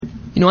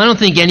I don't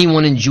think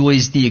anyone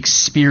enjoys the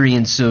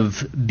experience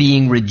of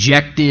being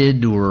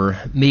rejected or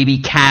maybe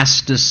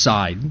cast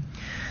aside.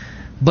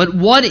 But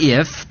what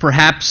if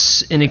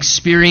perhaps an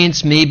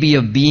experience maybe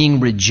of being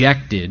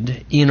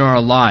rejected in our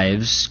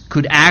lives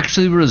could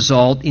actually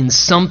result in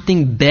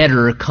something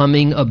better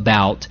coming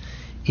about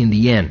in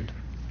the end?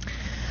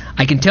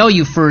 I can tell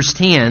you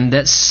firsthand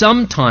that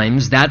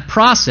sometimes that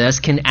process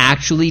can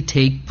actually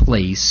take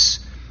place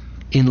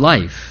in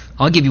life.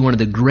 I'll give you one of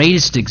the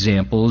greatest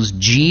examples.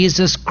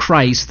 Jesus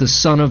Christ, the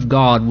Son of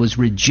God, was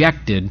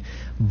rejected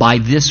by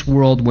this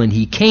world when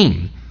he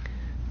came.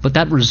 But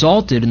that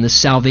resulted in the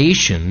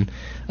salvation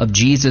of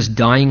Jesus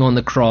dying on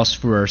the cross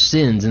for our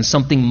sins, and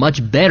something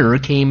much better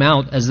came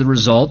out as the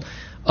result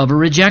of a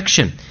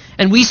rejection.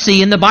 And we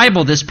see in the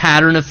Bible this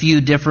pattern a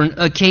few different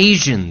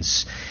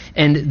occasions.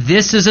 And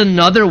this is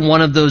another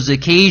one of those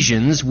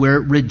occasions where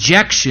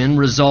rejection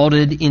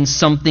resulted in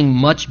something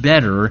much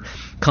better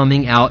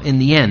coming out in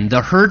the end.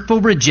 The hurtful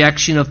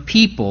rejection of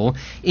people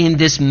in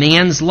this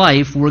man's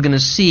life, we're going to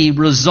see,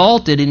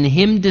 resulted in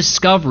him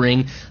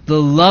discovering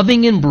the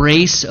loving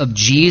embrace of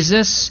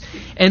Jesus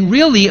and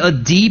really a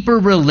deeper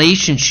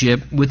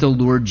relationship with the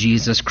Lord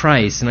Jesus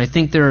Christ. And I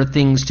think there are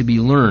things to be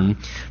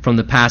learned from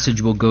the passage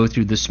we'll go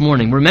through this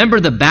morning. Remember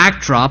the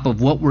backdrop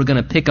of what we're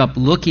going to pick up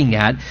looking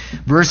at,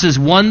 verses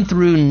 1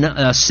 through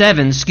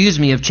 7,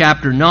 of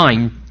chapter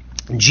 9.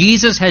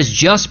 Jesus has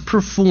just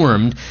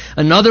performed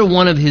another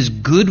one of his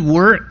good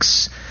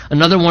works,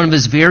 another one of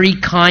his very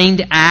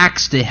kind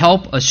acts to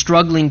help a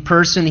struggling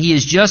person. He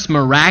has just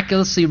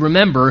miraculously,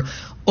 remember,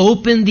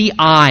 opened the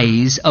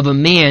eyes of a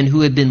man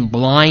who had been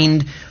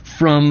blind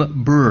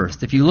from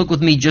birth. If you look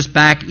with me just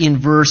back in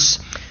verse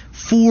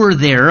 4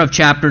 there of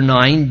chapter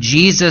 9,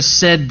 Jesus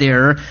said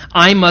there,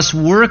 "I must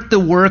work the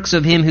works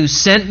of him who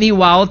sent me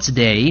while it's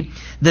day.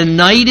 The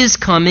night is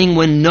coming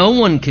when no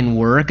one can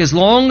work. As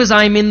long as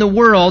I'm in the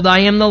world, I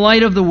am the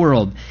light of the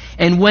world."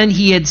 And when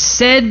he had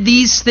said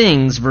these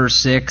things, verse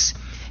 6,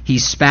 he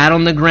spat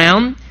on the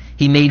ground,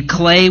 he made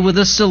clay with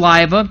the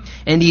saliva,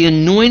 and he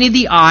anointed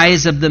the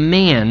eyes of the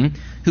man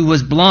who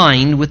was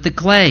blind with the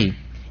clay.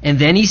 And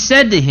then he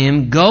said to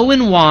him, "Go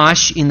and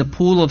wash in the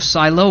pool of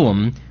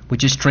Siloam,"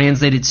 which is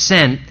translated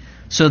sent.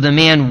 So the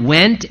man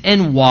went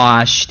and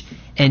washed,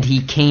 and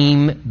he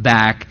came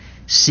back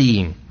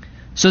seeing.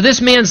 So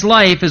this man's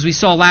life, as we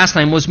saw last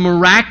time, was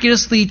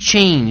miraculously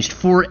changed.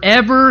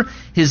 Forever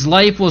his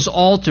life was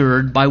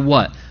altered by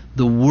what?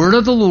 The word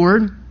of the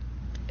Lord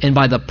and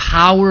by the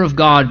power of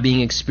God being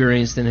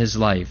experienced in his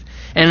life.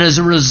 And as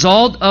a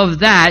result of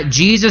that,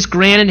 Jesus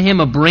granted him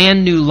a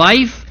brand new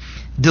life,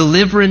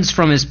 deliverance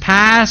from his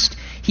past.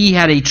 He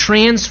had a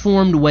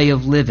transformed way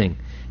of living.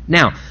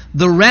 Now,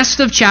 the rest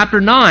of chapter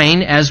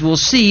 9, as we'll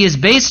see, is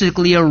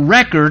basically a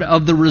record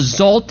of the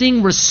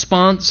resulting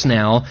response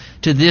now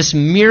to this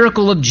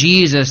miracle of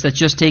Jesus that's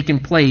just taken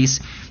place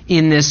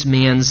in this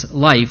man's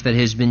life that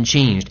has been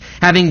changed.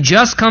 Having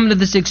just come to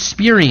this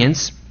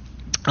experience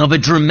of a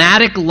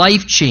dramatic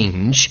life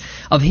change,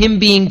 of him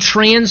being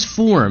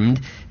transformed,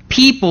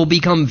 people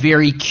become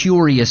very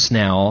curious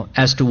now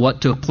as to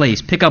what took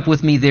place. Pick up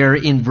with me there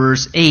in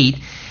verse 8.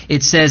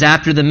 It says,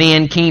 "After the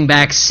man came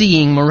back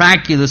seeing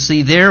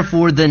miraculously,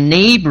 therefore the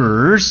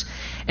neighbors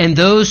and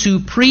those who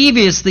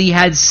previously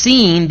had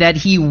seen that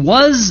he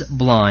was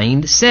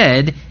blind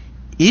said,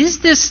 'Is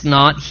this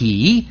not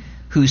he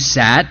who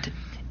sat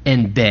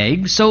and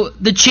begged?'" So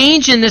the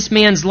change in this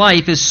man's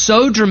life is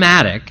so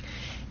dramatic,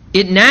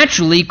 it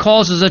naturally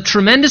causes a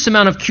tremendous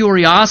amount of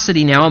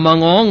curiosity now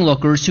among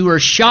onlookers who are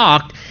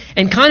shocked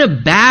and kind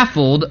of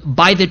baffled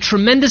by the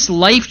tremendous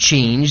life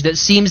change that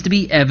seems to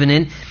be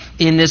evident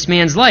in this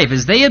man's life,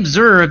 as they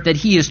observe that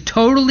he is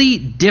totally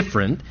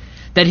different,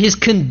 that his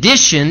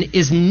condition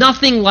is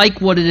nothing like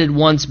what it had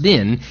once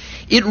been.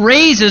 It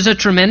raises a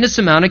tremendous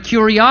amount of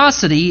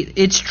curiosity.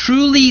 It's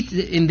truly,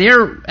 in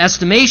their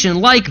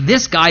estimation, like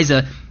this guy's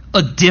a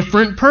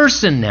different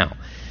person now.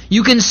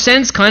 You can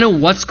sense kind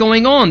of what's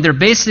going on. They're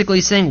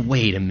basically saying,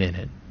 wait a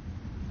minute.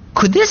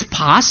 Could this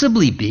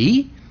possibly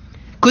be?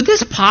 Could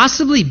this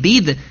possibly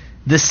be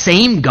the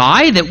same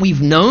guy that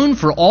we've known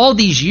for all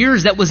these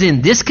years that was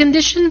in this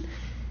condition?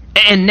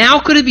 And now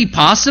could it be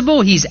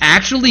possible he's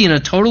actually in a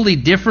totally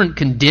different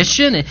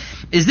condition?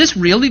 Is this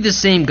really the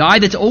same guy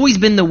that's always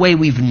been the way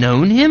we've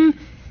known him?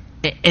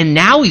 And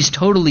now he's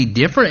totally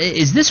different?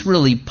 Is this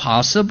really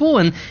possible?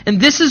 And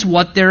this is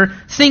what they're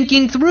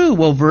thinking through.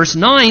 Well, verse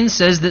 9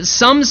 says that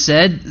some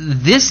said,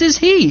 "This is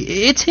he.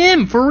 It's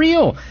him, for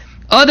real."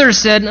 Others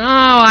said, "Oh,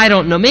 I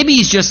don't know. Maybe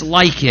he's just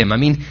like him." I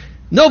mean,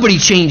 nobody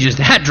changes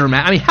that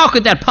dramatic. I mean, how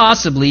could that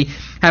possibly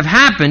have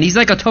happened? He's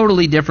like a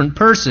totally different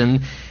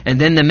person. And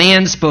then the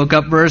man spoke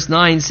up, verse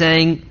 9,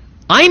 saying,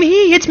 "I'm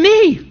he. It's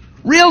me.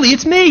 Really,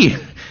 it's me.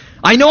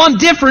 I know I'm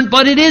different,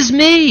 but it is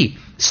me.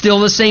 Still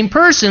the same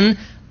person.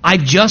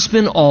 I've just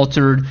been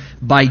altered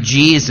by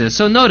Jesus."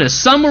 So notice,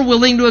 some were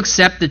willing to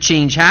accept the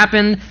change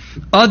happened.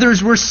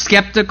 Others were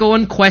skeptical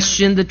and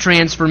questioned the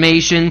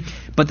transformation.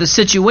 But the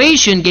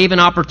situation gave an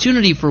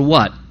opportunity for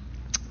what?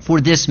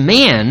 For this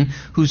man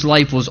whose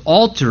life was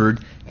altered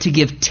to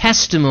give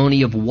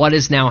testimony of what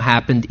has now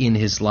happened in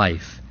his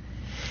life.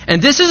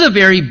 And this is a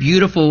very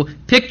beautiful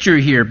picture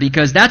here,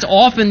 because that's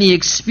often the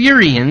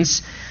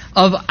experience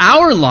of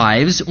our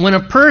lives when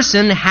a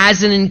person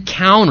has an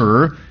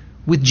encounter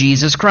with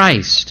Jesus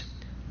Christ.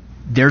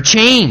 They're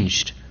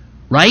changed,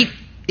 right?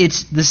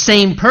 It's the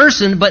same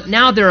person, but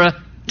now they're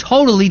a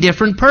totally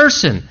different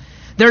person.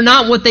 They're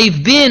not what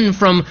they've been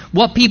from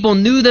what people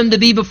knew them to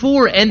be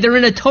before, and they're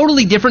in a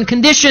totally different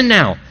condition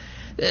now.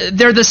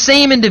 They're the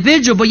same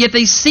individual, but yet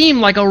they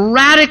seem like a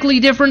radically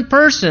different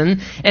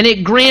person, and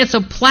it grants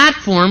a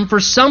platform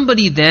for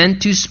somebody then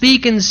to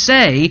speak and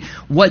say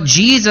what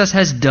Jesus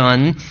has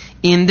done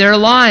in their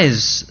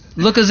lives.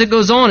 Look as it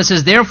goes on. It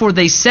says, therefore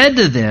they said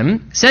to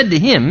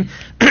him,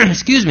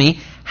 excuse me,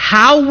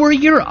 how were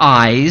your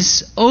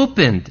eyes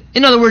opened?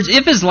 In other words,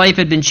 if his life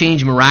had been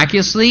changed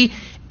miraculously,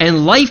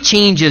 and life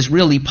change is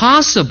really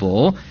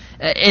possible,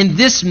 and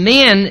this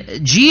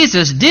man,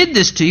 Jesus, did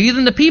this to you,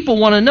 then the people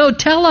want to know,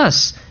 tell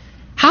us,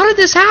 how did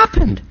this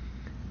happen?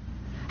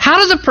 How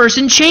does a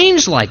person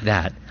change like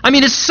that? I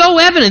mean, it's so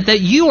evident that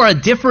you are a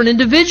different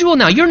individual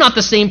now. You're not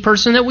the same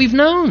person that we've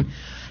known.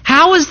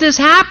 How has this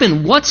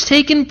happened? What's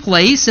taken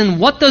place, and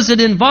what does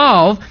it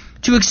involve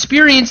to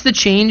experience the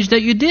change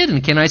that you did?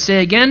 And can I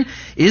say again,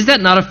 is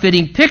that not a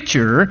fitting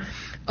picture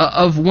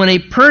of when a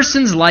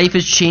person's life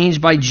is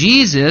changed by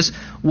Jesus,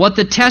 what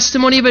the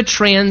testimony of a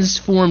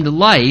transformed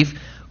life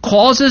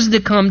causes to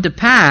come to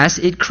pass?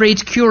 It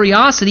creates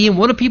curiosity, and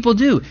what do people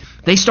do?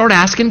 They start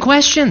asking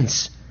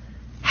questions.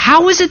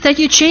 How is it that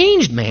you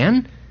changed,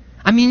 man?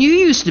 I mean, you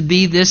used to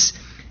be this,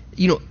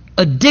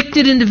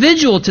 addicted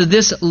individual to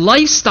this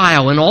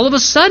lifestyle, and all of a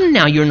sudden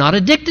now you're not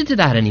addicted to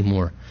that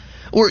anymore.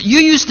 Or you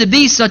used to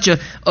be such a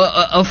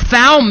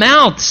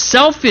foul-mouthed,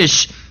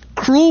 selfish,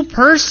 cruel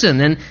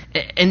person,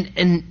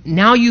 and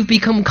now you've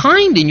become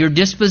kind in your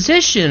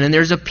disposition, and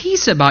there's a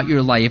peace about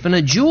your life, and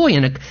a joy,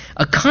 and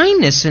a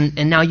kindness,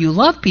 and now you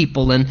love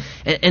people,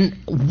 and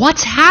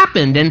what's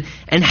happened,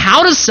 and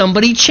how does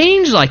somebody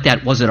change like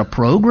that? Was it a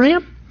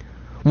program?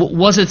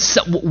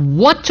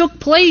 What took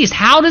place?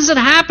 How does it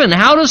happen?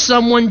 How does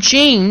someone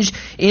change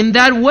in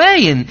that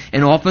way?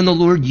 And often the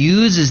Lord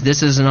uses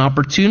this as an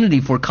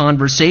opportunity for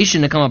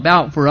conversation to come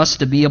about, for us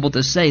to be able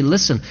to say,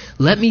 listen,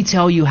 let me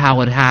tell you how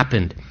it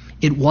happened.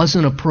 It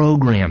wasn't a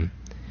program.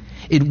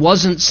 It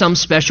wasn't some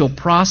special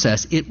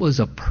process. It was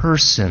a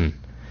person.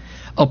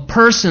 A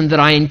person that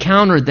I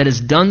encountered that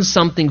has done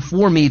something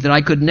for me that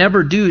I could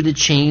never do to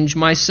change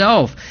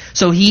myself.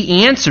 So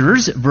he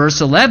answers,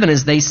 verse 11,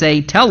 as they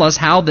say, tell us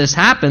how this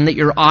happened, that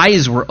your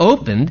eyes were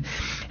opened.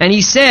 And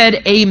he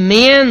said, a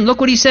man, look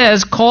what he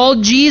says,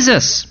 called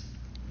Jesus,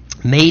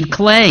 made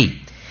clay,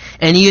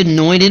 and he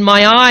anointed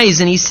my eyes,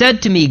 and he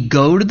said to me,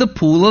 go to the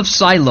pool of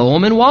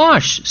Siloam and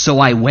wash. So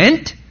I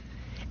went,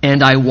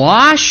 and I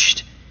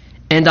washed,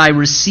 and I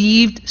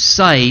received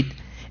sight.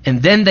 And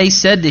then they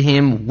said to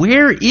him,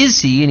 where is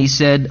he? And he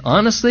said,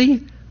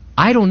 honestly,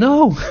 I don't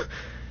know.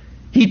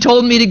 He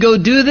told me to go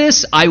do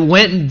this. I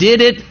went and did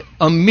it.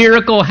 A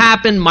miracle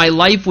happened. My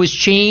life was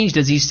changed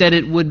as he said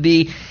it would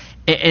be.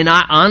 And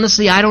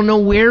I don't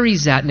know where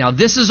he's at now.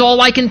 This is all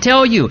I can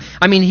tell you.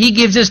 I mean, he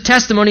gives his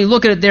testimony.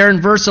 Look at it there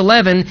in verse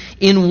 11.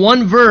 In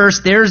one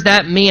verse, there's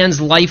that man's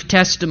life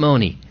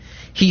testimony.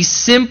 He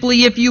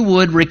simply, if you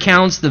would,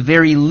 recounts the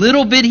very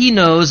little bit he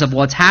knows of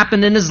what's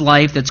happened in his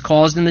life that's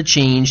caused him to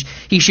change.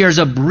 He shares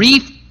a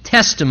brief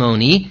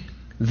testimony,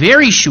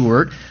 very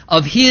short,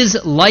 of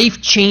his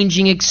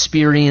life-changing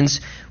experience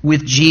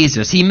with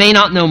Jesus. He may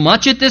not know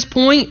much at this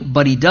point,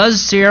 but he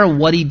does share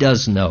what he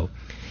does know.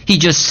 He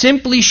just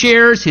simply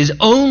shares his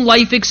own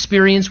life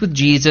experience with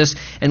Jesus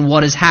and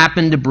what has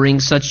happened to bring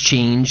such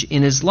change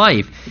in his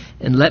life.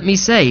 And let me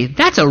say,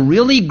 that's a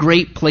really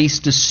great place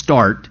to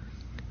start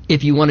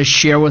if you want to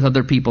share with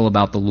other people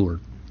about the Lord.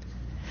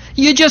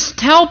 You just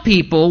tell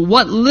people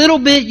what little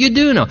bit you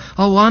do know.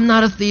 Oh, I'm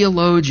not a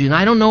theologian.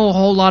 I don't know a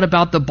whole lot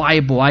about the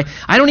Bible. I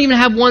don't even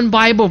have one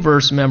Bible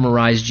verse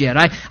memorized yet.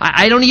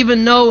 I don't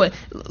even know.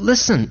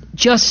 Listen,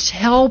 just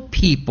tell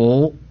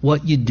people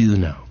what you do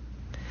know.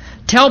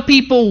 Tell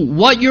people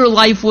what your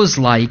life was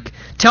like.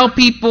 Tell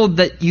people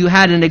that you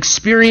had an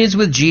experience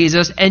with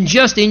Jesus, and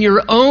just in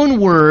your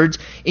own words,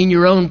 in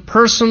your own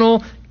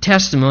personal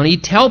testimony,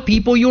 tell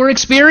people your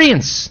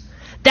experience.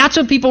 That's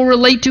what people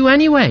relate to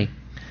anyway.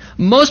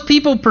 Most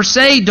people per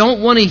se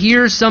don't want to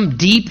hear some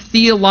deep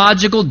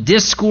theological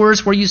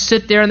discourse where you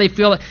sit there and they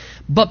feel it,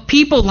 but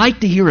people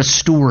like to hear a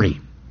story.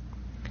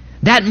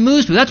 That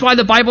moves me. That's why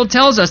the Bible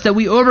tells us that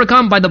we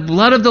overcome by the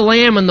blood of the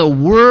Lamb and the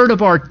word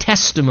of our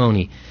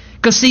testimony.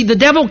 Because see, the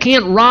devil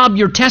can't rob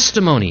your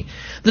testimony.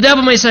 The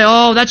devil may say,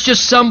 oh, that's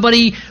just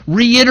somebody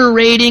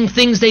reiterating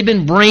things they've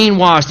been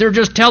brainwashed. They're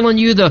just telling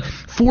you the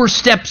 4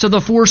 steps of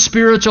the 4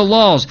 spiritual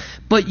laws.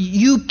 But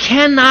you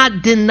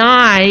cannot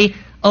deny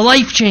a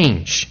life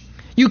change.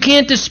 You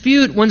can't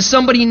dispute when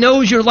somebody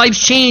knows your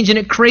life's changed and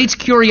it creates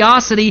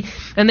curiosity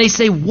and they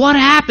say, what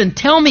happened?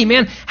 Tell me,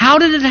 man, how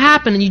did it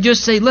happen? And you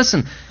just say,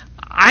 listen,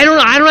 I don't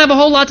have a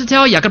whole lot to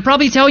tell you. I could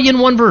probably tell you in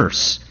one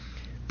verse.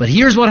 But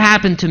here's what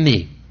happened to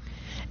me.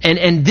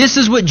 And this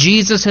is what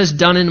Jesus has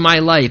done in my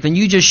life. And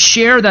you just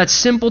share that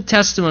simple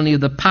testimony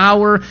of the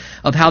power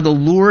of how the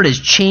Lord has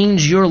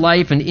changed your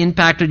life and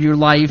impacted your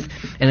life.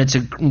 And it's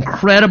an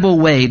incredible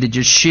way to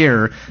just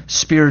share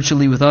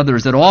spiritually with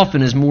others that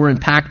often is more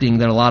impacting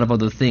than a lot of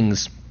other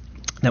things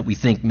that we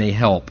think may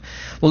help.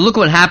 Well, look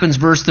what happens,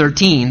 verse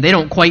 13. They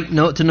don't quite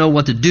know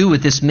what to do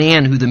with this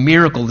man who the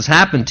miracle has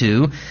happened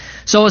to.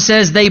 So it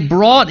says, they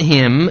brought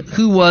him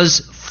who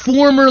was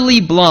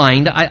formerly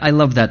blind. I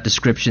love that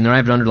description there. I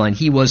have it underlined.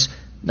 He was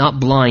not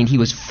blind. He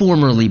was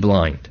formerly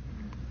blind.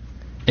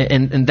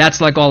 And that's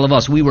like all of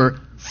us. We were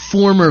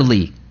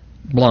formerly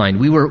blind.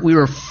 We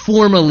were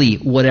formerly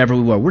whatever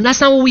we were.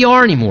 That's not what we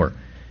are anymore.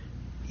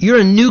 You're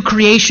a new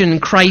creation in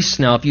Christ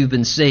now if you've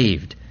been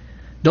saved.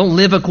 Don't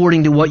live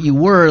according to what you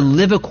were.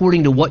 Live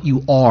according to what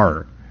you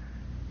are.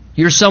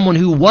 You're someone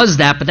who was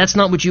that, but that's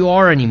not what you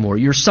are anymore.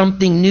 You're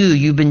something new.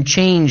 You've been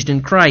changed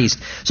in Christ.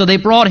 So they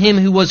brought him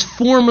who was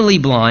formerly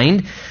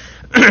blind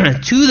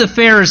to the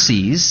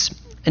Pharisees.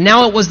 And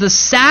now it was the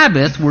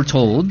Sabbath, we're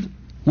told,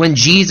 when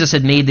Jesus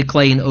had made the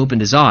clay and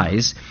opened his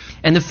eyes.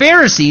 And the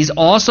Pharisees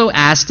also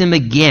asked him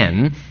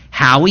again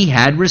how he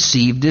had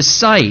received his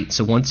sight.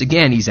 So once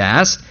again he's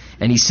asked,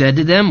 and he said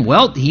to them,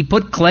 well, he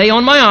put clay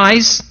on my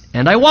eyes,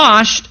 and I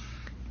washed,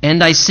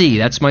 and I see.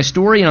 That's my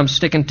story, and I'm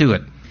sticking to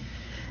it.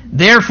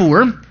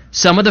 Therefore,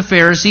 some of the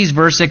Pharisees,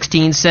 verse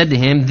 16, said to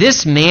him,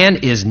 this man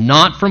is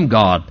not from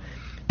God,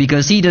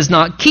 because he does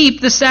not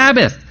keep the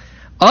Sabbath.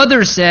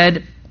 Others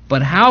said,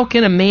 but how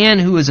can a man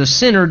who is a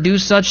sinner do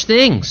such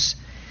things?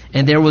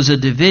 And there was a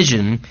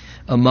division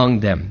among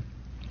them.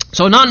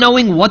 So not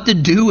knowing what to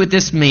do with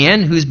this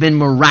man who's been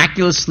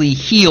miraculously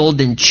healed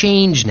and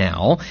changed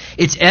now,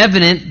 it's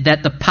evident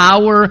that the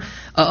power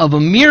of a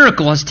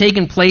miracle has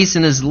taken place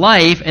in his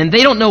life, and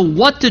they don't know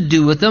what to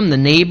do with him, the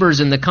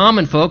neighbors and the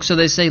common folks, so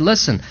they say,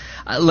 listen,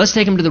 let's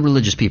take him to the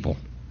religious people.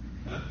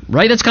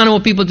 Right? That's kind of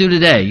what people do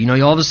today. You know,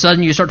 all of a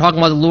sudden you start talking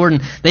about the Lord,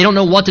 and they don't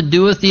know what to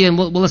do with you, and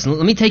well, listen,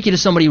 let me take you to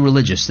somebody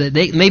religious.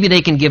 Maybe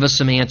they can give us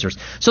some answers.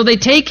 So they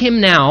take him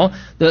now,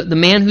 the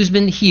man who's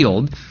been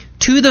healed,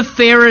 to the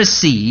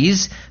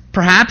Pharisees,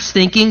 perhaps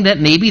thinking that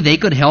maybe they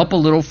could help a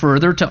little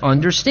further to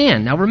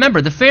understand. Now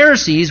remember, the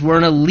Pharisees were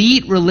an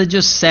elite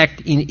religious sect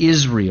in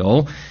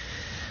Israel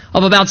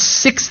of about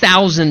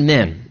 6,000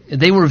 men.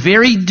 They were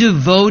very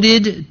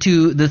devoted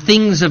to the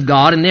things of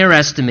God in their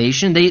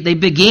estimation. They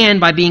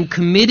began by being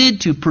committed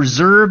to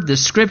preserve the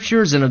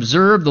Scriptures and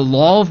observe the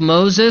law of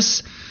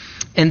Moses.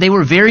 And they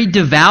were very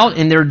devout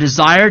in their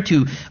desire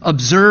to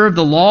observe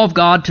the law of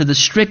God to the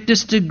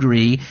strictest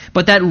degree.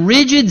 But that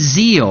rigid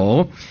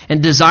zeal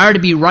and desire to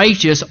be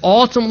righteous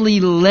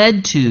ultimately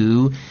led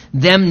to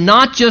them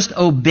not just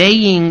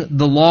obeying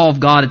the law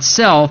of God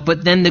itself,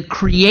 but then the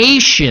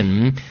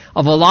creation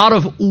of a lot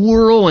of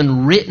oral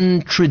and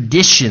written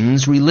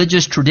traditions,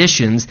 religious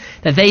traditions,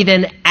 that they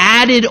then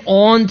added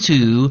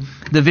onto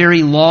the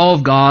very law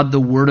of God, the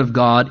Word of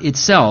God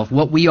itself.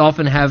 What we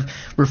often have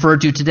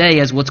referred to today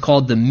as what's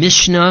called the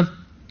Mishnah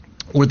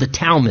or the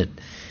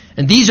Talmud.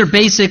 And these are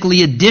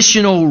basically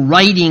additional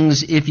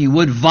writings, if you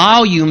would,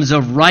 volumes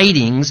of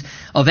writings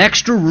of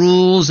extra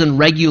rules and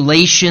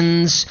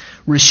regulations,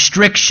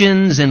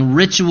 restrictions and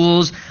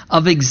rituals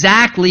of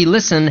exactly,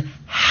 listen,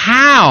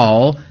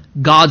 how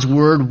God's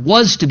Word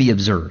was to be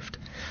observed.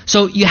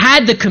 So you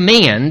had the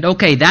command,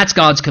 okay, that's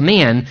God's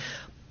command,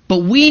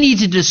 but we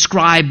need to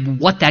describe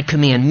what that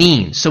command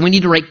means. So we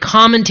need to write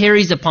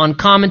commentaries upon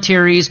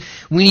commentaries.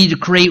 We need to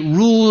create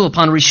rule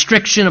upon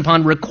restriction,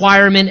 upon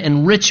requirement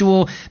and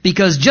ritual,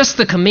 because just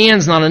the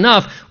command's not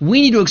enough. We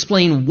need to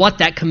explain what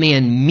that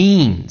command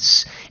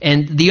means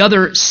and the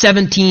other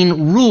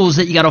 17 rules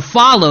that you got to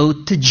follow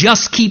to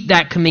just keep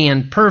that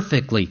command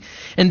perfectly.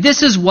 And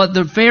this is what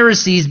the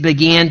Pharisees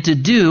began to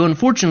do.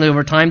 Unfortunately,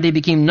 over time, they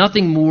became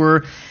nothing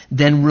more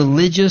than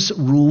religious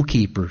rule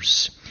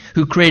keepers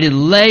who created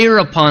layer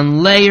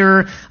upon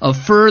layer of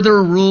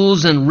further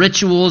rules and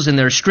rituals in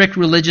their strict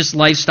religious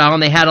lifestyle.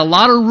 And they had a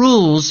lot of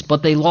rules,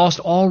 but they lost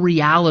all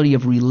reality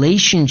of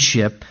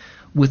relationship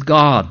with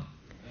God.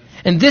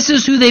 And this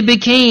is who they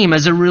became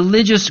as a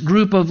religious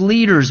group of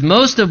leaders,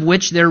 most of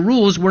which their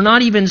rules were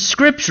not even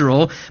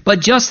scriptural, but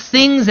just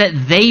things that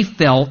they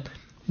felt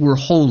were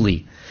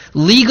holy.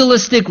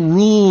 Legalistic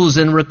rules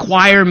and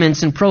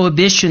requirements and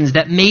prohibitions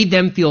that made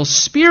them feel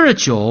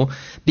spiritual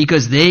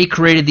because they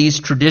created these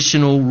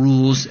traditional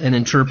rules and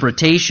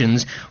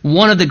interpretations.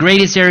 One of the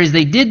greatest areas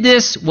they did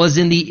this was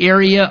in the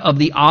area of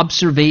the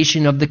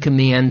observation of the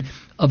command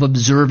of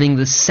observing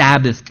the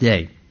Sabbath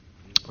day.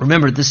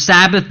 Remember, the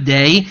Sabbath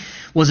day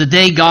was a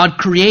day God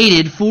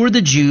created for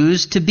the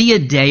Jews to be a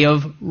day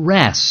of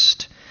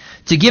rest,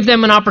 to give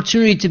them an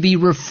opportunity to be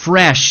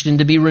refreshed and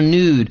to be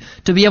renewed,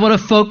 to be able to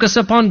focus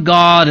upon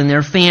God and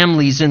their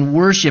families and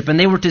worship. And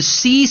they were to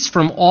cease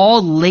from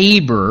all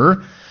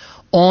labor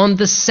on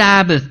the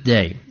Sabbath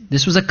day.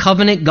 This was a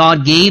covenant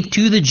God gave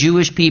to the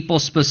Jewish people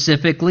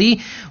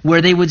specifically,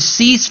 where they would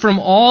cease from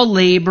all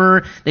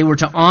labor. They were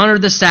to honor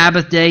the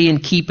Sabbath day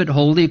and keep it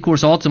holy. Of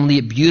course, ultimately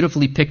it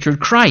beautifully pictured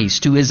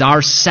Christ, who is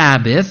our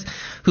Sabbath,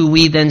 who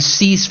we then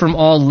cease from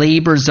all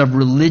labors of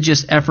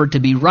religious effort to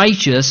be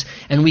righteous,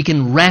 and we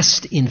can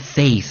rest in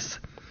faith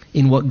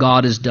in what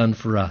God has done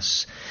for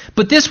us.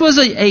 But this was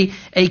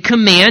a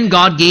command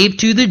God gave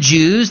to the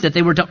Jews, that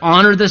they were to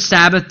honor the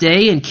Sabbath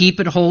day and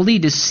keep it holy,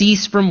 to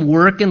cease from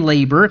work and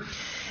labor.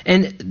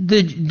 And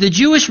the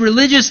Jewish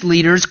religious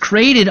leaders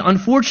created,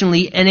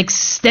 unfortunately, an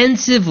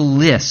extensive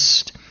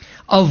list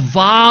of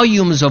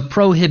volumes of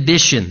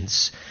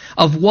prohibitions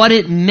of what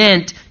it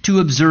meant to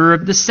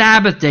observe the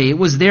Sabbath day. It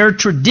was their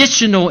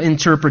traditional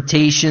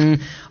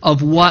interpretation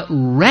of what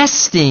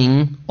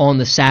resting on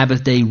the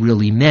Sabbath day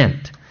really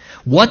meant.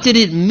 What did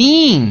it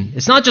mean?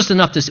 It's not just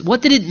enough to...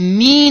 What did it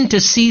mean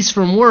to cease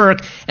from work,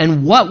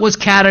 and what was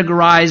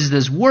categorized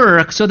as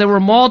work? So there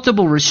were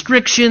multiple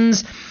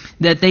restrictions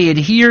that they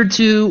adhered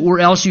to,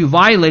 or else you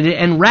violated.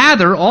 And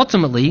rather,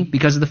 ultimately,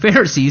 because of the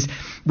Pharisees,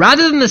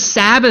 rather than the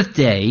Sabbath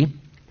day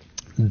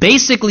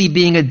basically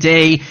being a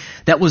day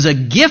that was a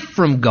gift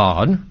from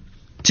God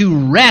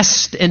to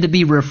rest and to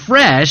be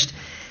refreshed,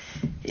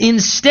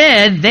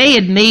 instead they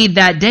had made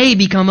that day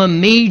become a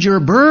major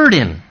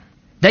burden,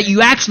 that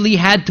you actually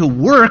had to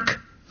work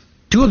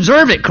to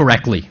observe it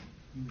correctly.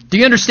 Do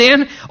you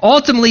understand?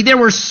 Ultimately, there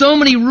were so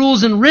many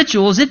rules and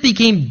rituals, it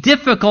became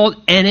difficult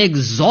and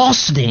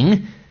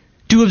exhausting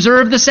to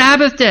observe the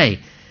Sabbath day,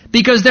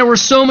 because there were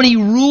so many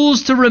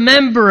rules to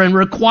remember and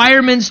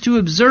requirements to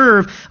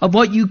observe of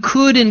what you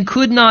could and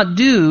could not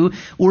do,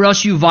 or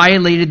else you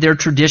violated their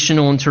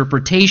traditional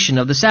interpretation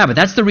of the Sabbath.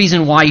 That's the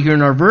reason why here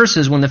in our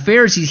verses, when the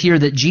Pharisees hear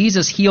that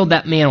Jesus healed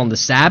that man on the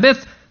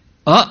Sabbath,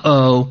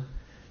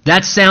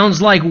 that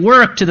sounds like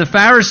work to the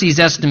Pharisees'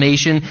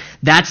 estimation.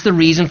 That's the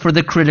reason for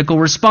the critical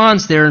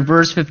response there in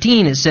verse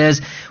 15. It says,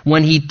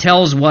 when he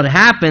tells what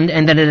happened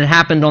and that it had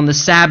happened on the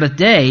Sabbath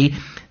day,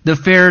 the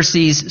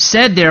Pharisees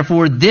said,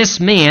 therefore, this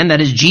man,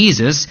 that is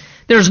Jesus,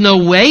 there's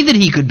no way that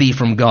he could be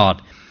from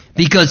God,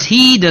 because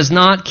he does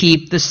not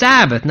keep the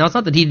Sabbath. Now, it's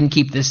not that he didn't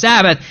keep the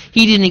Sabbath.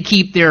 He didn't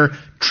keep their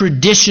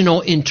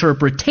traditional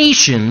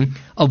interpretation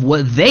of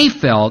what they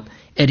felt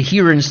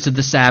adherence to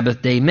the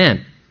Sabbath day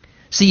meant.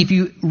 See, if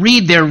you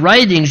read their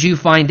writings, you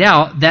find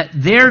out that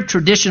their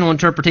traditional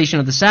interpretation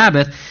of the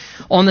Sabbath,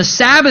 on the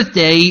Sabbath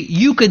day,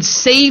 you could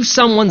save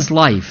someone's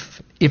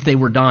life if they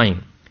were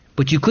dying,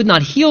 but you could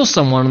not heal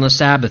someone on the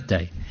Sabbath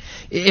day.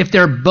 If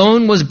their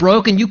bone was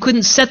broken, you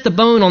couldn't set the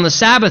bone on the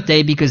Sabbath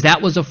day, because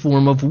that was a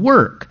form of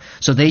work.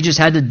 So they just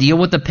had to deal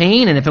with the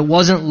pain, and if it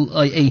wasn't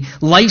a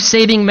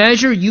life-saving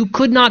measure, you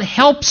could not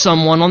help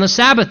someone on the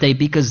Sabbath day,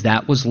 because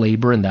that was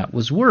labor and that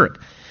was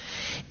work.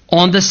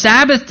 On the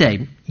Sabbath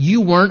day,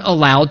 you weren't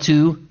allowed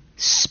to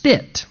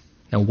spit.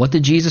 Now, what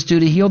did Jesus do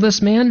to heal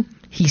this man?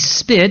 He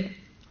spit,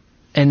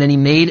 and then he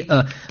made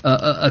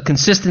a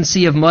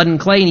consistency of mud and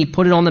clay, and he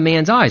put it on the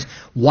man's eyes.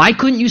 Why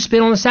couldn't you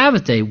spit on the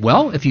Sabbath day?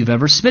 Well, if you've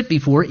ever spit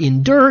before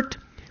in dirt,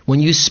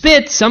 when you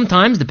spit,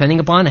 sometimes, depending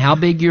upon how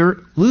big your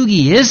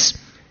loogie is,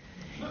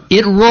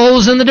 it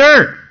rolls in the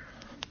dirt.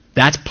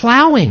 That's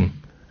plowing.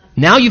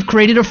 Now you've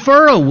created a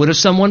furrow. What if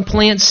someone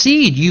plants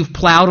seed? You've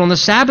plowed on the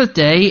Sabbath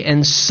day,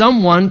 and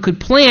someone could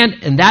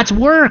plant, and that's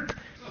work.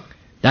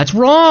 That's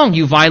wrong.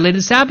 You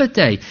violated Sabbath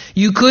day.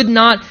 You could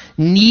not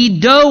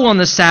knead dough on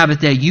the Sabbath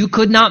day. You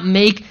could not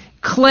make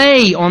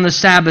clay on the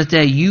Sabbath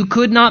day. You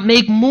could not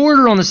make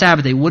mortar on the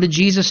Sabbath day. What did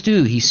Jesus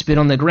do? He spit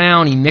on the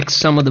ground. He mixed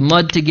some of the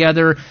mud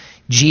together.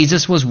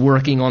 Jesus was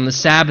working on the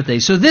Sabbath day.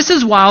 So this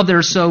is why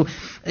they're so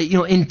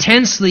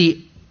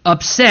intensely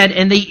upset,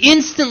 and they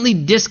instantly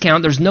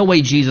discount there's no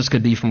way Jesus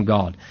could be from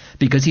God,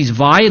 because he's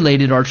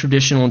violated our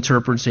traditional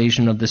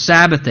interpretation of the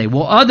Sabbath day.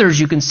 Well, others,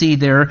 you can see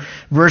there,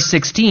 verse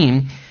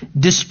 16,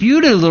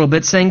 disputed a little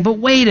bit, saying, but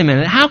wait a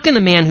minute, how can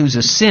a man who's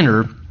a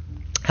sinner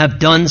have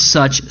done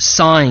such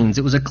signs?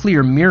 It was a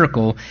clear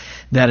miracle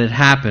that had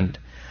happened.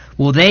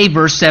 Well, they,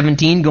 verse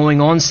 17,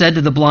 going on, said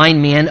to the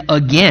blind man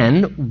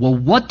again, well,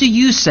 what do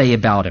you say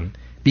about him?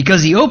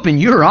 Because he opened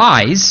your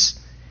eyes.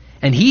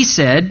 And he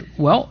said,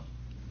 well,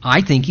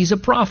 I think he's a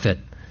prophet.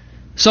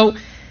 So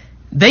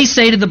they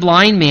say to the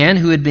blind man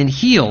who had been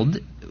healed,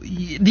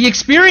 the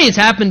experience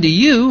happened to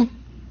you.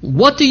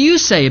 What do you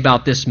say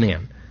about this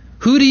man?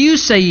 Who do you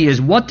say he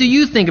is? What do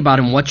you think about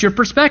him? What's your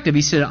perspective?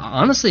 He said,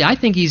 honestly, I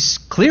think he's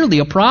clearly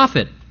a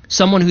prophet.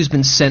 Someone who's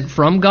been sent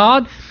from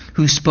God,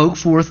 who spoke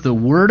forth the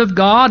word of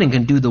God and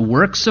can do the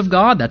works of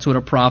God. That's what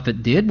a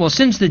prophet did. Well,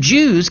 since the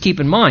Jews, keep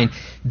in mind,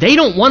 they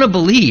don't want to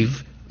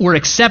believe or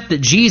accept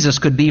that Jesus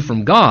could be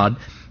from God.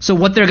 So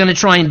what they're going to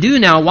try and do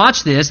now,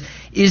 watch this,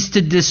 is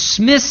to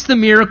dismiss the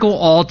miracle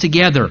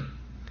altogether.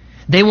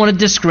 They want to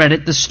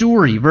discredit the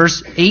story.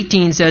 Verse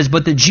 18 says,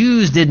 but the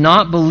Jews did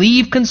not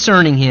believe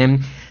concerning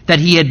him that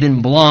he had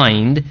been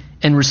blind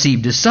and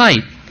received his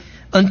sight,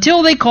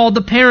 until they called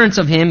the parents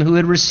of him who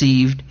had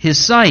received his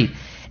sight.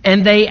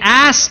 And they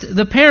asked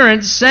the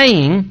parents,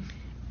 saying,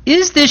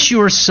 is this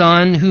your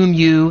son whom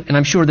you, and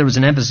I'm sure there was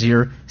an emphasis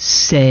here,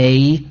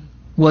 say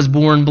was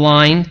born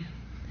blind.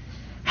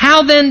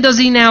 How then does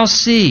he now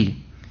see?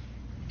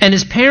 And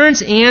his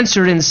parents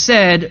answered and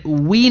said,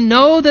 we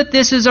know that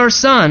this is our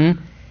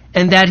son,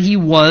 and that he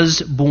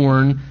was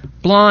born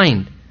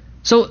blind.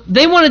 So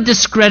they want to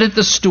discredit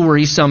the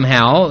story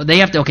somehow. They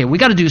have to, we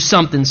got to do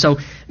something. So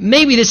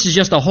maybe this is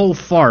just a whole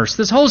farce.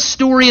 This whole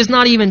story is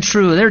not even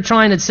true. They're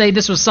trying to say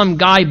this was some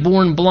guy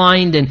born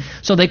blind, and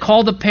so they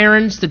call the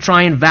parents to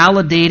try and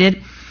validate it.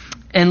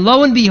 And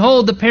lo and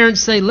behold, the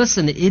parents say,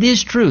 listen, it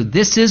is true.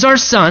 This is our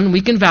son.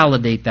 We can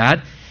validate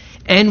that.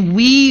 And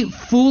we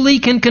fully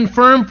can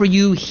confirm for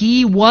you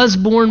he was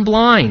born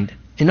blind.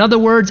 In other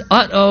words,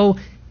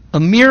 a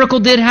miracle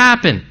did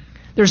happen.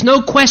 There's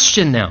no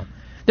question now.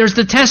 There's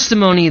the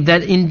testimony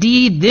that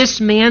indeed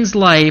this man's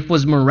life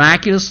was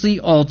miraculously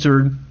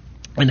altered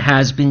and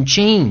has been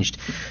changed.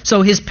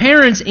 So his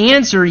parents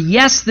answer,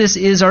 yes, this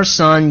is our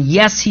son.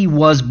 Yes, he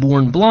was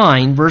born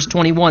blind. Verse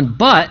 21,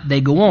 but,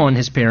 they go on,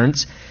 his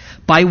parents,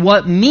 by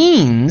what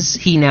means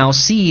he now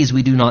sees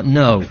we do not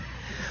know.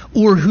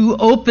 Or who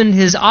opened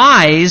his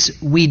eyes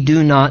we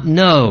do not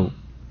know.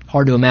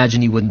 Hard to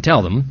imagine he wouldn't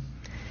tell them.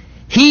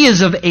 He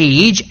is of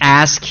age,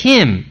 ask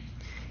him.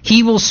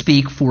 He will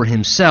speak for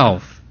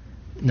himself.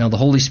 Now the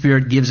Holy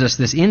Spirit gives us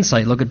this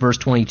insight. Look at verse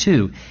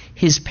 22.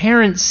 His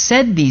parents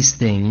said these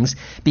things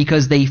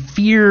because they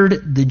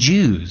feared the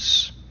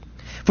Jews.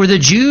 For the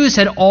Jews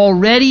had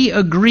already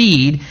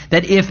agreed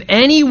that if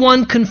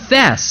anyone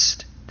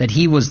confessed that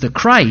he was the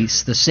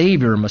Christ, the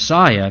Savior,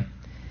 Messiah,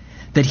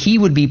 that he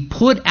would be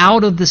put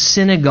out of the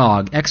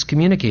synagogue,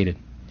 excommunicated.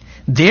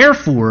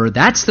 Therefore,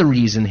 that's the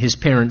reason his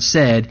parents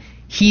said,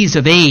 he's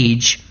of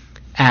age,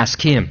 ask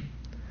him.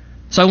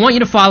 So I want you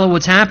to follow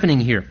what's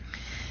happening here.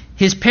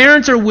 His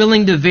parents are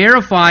willing to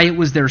verify it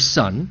was their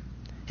son.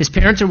 His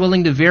parents are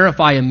willing to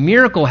verify a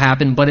miracle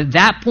happened, but at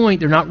that point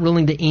they're not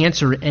willing to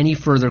answer any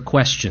further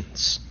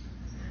questions.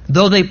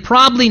 Though they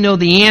probably know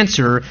the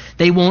answer,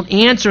 they won't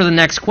answer the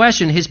next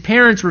question. His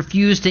parents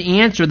refuse to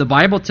answer, the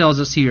Bible tells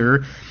us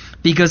here,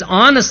 because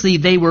honestly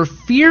they were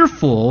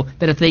fearful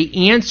that if they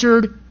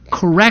answered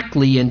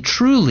correctly and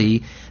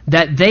truly,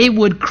 that they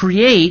would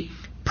create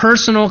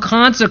personal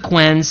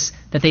consequence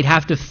that they'd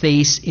have to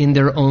face in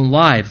their own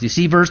lives. You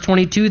see verse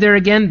 22 there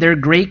again? Their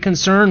great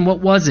concern, what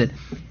was it?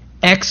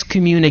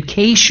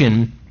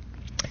 Excommunication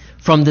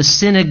from the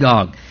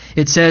synagogue.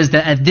 It says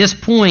that at this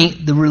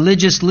point, the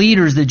religious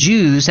leaders, the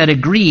Jews, had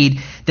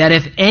agreed that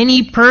if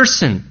any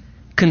person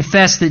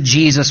confessed that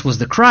Jesus was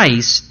the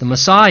Christ, the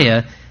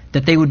Messiah,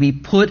 that they would be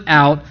put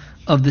out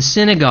of the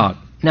synagogue.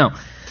 Now,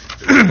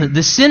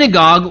 the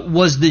synagogue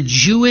was the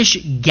Jewish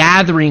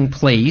gathering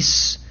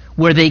place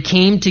where they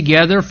came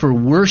together for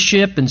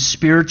worship and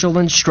spiritual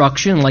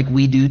instruction like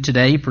we do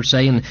today, per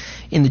se,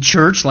 in the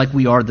church like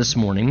we are this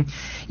morning.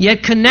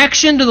 Yet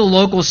connection to the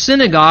local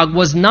synagogue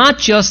was not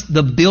just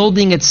the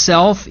building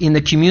itself in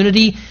the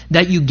community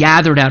that you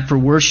gathered at for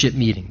worship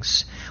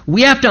meetings.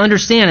 We have to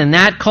understand in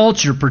that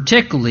culture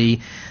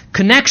particularly,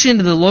 connection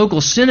to the local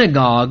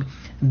synagogue,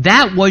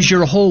 that was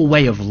your whole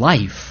way of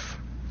life.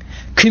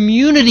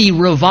 Community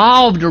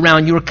revolved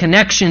around your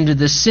connection to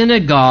the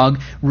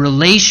synagogue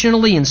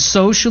relationally and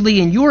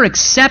socially, and your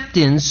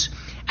acceptance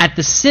at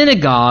the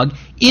synagogue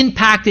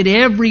impacted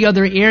every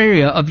other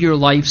area of your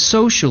life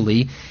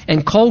socially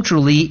and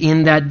culturally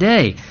in that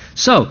day.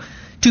 So,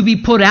 to be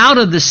put out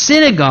of the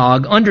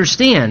synagogue,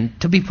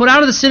 understand, to be put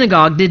out of the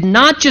synagogue did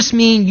not just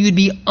mean you'd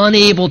be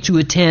unable to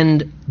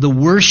attend the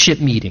worship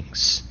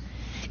meetings.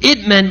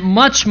 It meant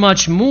much,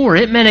 much more.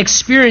 It meant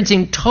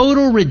experiencing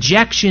total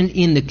rejection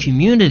in the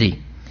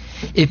community.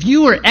 If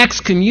you were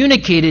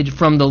excommunicated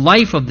from the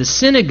life of the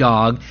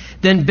synagogue,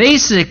 then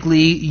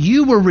basically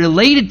you were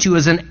related to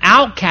as an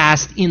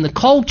outcast in the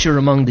culture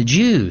among the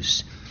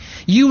Jews.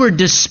 You were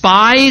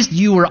despised,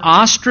 you were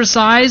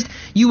ostracized,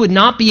 you would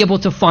not be able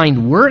to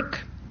find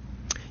work.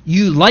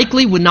 You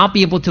likely would not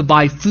be able to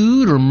buy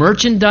food or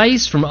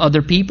merchandise from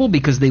other people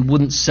because they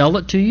wouldn't sell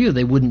it to you.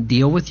 They wouldn't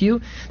deal with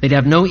you. They'd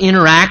have no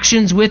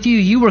interactions with you.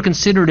 You were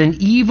considered an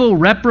evil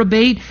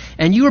reprobate,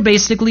 and you were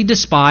basically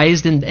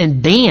despised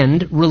and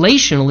banned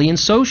relationally and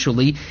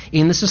socially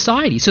in the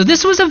society. So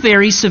this was a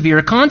very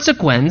severe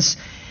consequence,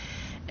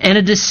 and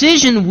a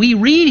decision we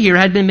read here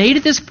had been made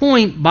at this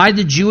point by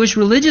the Jewish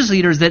religious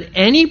leaders that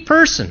any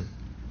person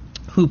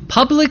who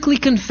publicly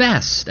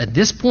confessed at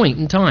this point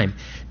in time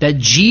that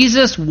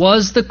Jesus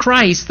was the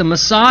Christ, the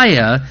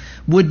Messiah,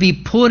 would be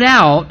put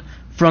out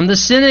from the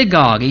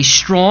synagogue, a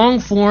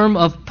strong form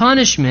of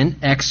punishment,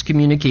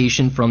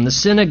 excommunication from the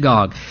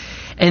synagogue.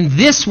 And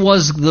this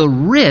was the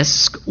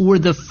risk or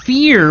the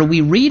fear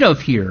we read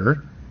of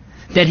here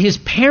that his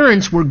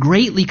parents were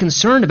greatly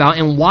concerned about,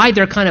 and why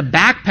they're kind of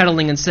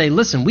backpedaling and say,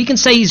 listen, we can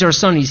say he's our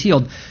son, he's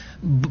healed,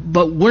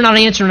 but we're not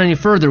answering any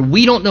further.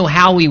 We don't know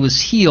how he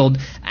was healed.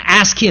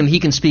 Ask him,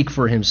 he can speak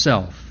for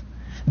himself.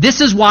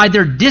 This is why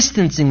they're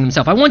distancing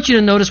themselves. I want you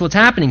to notice what's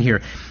happening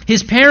here.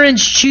 His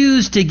parents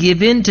choose to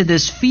give in to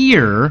this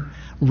fear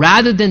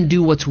rather than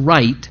do what's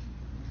right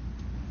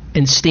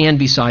and stand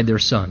beside their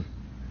son.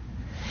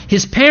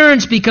 His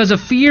parents, because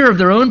of fear of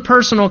their own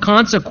personal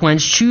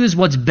consequence, choose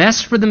what's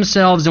best for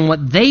themselves and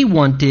what they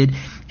wanted,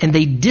 and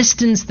they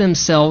distance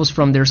themselves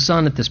from their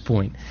son at this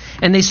point.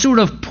 And they sort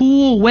of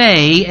pull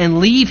away and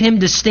leave him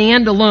to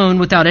stand alone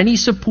without any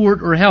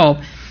support or help.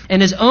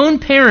 And his own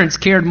parents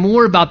cared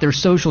more about their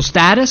social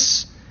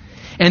status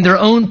and their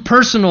own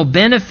personal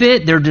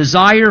benefit, their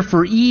desire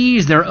for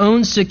ease, their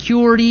own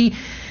security,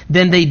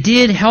 than they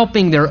did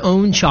helping their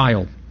own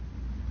child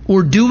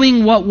or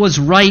doing what was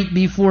right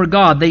before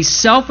God. They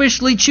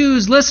selfishly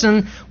choose,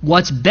 listen,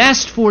 what's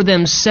best for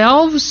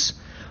themselves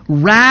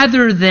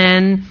rather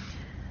than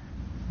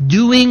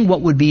doing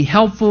what would be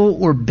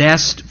helpful or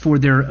best for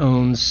their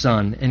own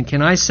son. And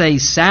can I say,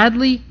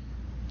 sadly,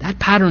 that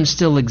pattern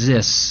still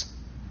exists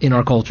in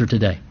our culture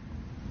today.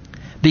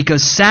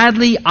 Because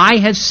sadly, I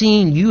have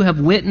seen, you have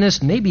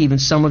witnessed, maybe even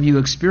some of you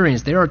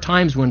experienced, there are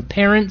times when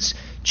parents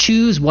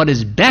choose what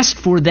is best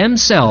for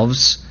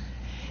themselves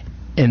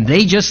and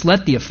they just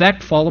let the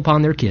effect fall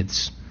upon their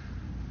kids.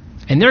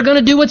 And they're going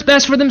to do what's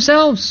best for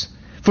themselves,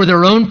 for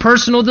their own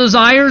personal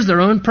desires, their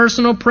own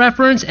personal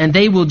preference, and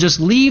they will just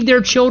leave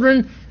their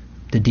children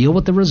to deal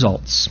with the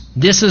results.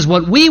 This is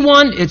what we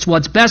want, it's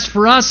what's best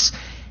for us,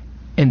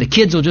 and the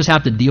kids will just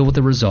have to deal with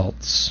the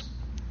results.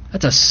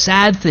 That's a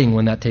sad thing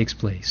when that takes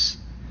place.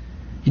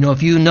 You know,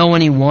 if you know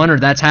anyone or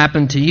that's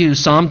happened to you,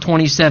 Psalm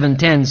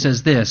 27:10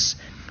 says this,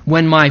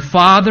 "When my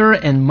father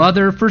and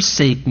mother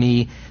forsake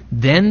me,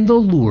 then the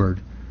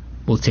Lord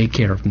will take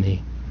care of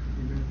me."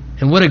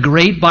 And what a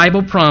great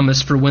Bible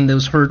promise for when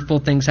those hurtful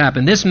things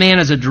happen. This man,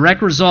 as a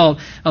direct result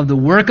of the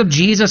work of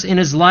Jesus in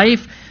his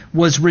life,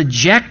 was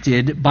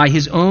rejected by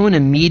his own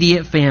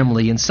immediate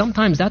family. And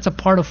sometimes that's a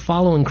part of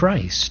following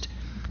Christ.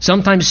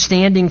 Sometimes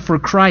standing for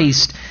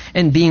Christ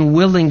and being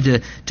willing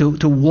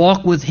to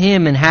walk with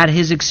Him and had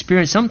His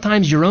experience.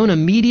 Sometimes your own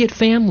immediate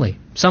family,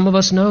 some of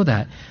us know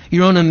that,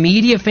 your own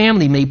immediate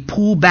family may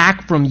pull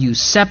back from you,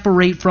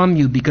 separate from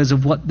you because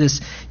of what this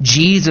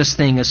Jesus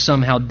thing has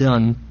somehow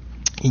done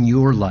in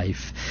your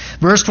life.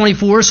 Verse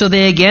 24, "So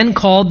they again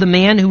called the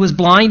man who was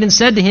blind and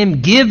said to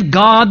him, 'Give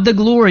God the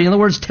glory.'" In other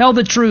words, tell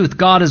the truth.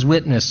 God is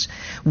witness.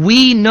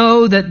 "We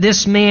know that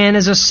this man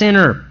is a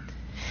sinner."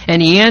 And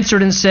he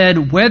answered and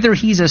said, "Whether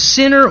he's a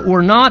sinner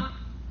or not,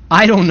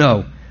 I don't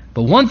know.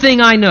 But one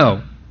thing I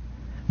know,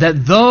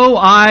 that though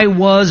I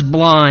was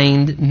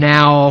blind,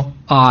 now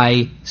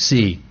I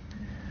see."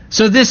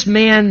 So this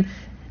man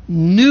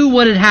knew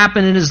what had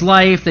happened in his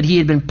life, that he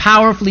had been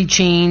powerfully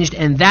changed,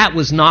 and that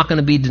was not going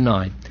to be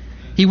denied.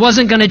 He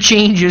wasn't going to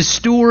change his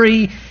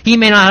story. He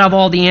may not have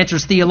all the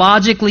answers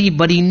theologically,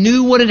 but he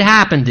knew what had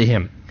happened to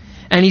him.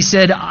 And he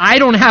said, "I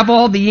don't have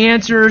all the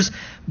answers,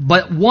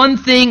 but one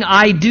thing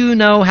I do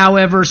know,"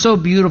 however, so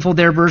beautiful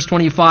there, verse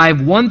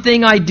 25, "one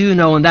thing I do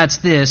know, and that's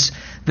this,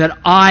 that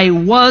I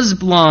was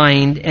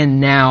blind and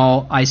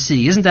now I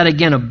see." Isn't that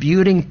again a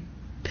beautiful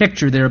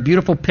picture there, a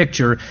beautiful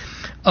picture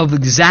of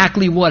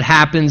exactly what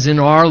happens in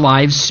our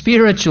lives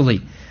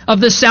spiritually, of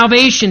the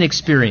salvation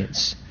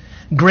experience.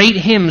 Great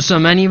hymn, so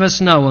many of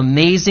us know,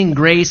 "Amazing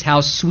Grace, how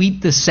sweet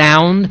the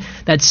sound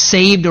that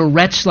saved a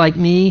wretch like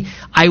me.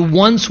 I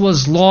once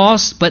was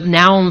lost, but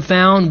now am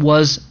found,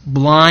 was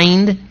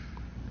blind,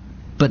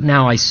 but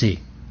now I see."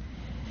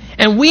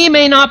 And we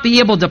may not be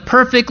able to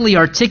perfectly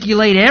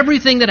articulate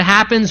everything that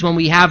happens when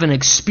we have an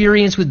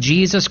experience with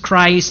Jesus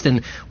Christ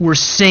and we're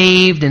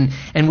saved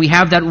and we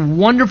have that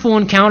wonderful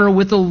encounter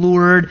with the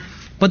Lord.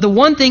 But the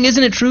one thing,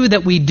 isn't it true,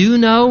 that we do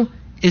know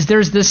is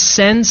there's this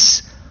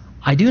sense,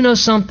 I do know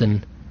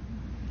something.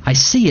 I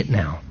see it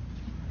now.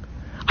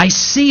 I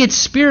see it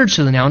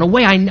spiritually now. In a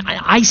way,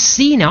 I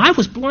see now. I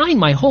was blind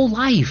my whole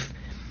life,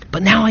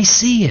 but now I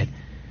see it.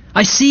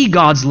 I see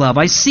God's love.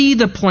 I see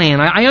the plan.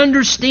 I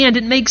understand.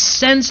 It makes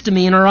sense to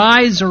me, and our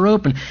eyes are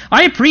open.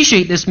 I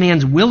appreciate this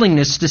man's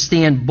willingness to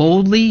stand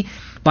boldly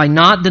by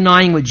not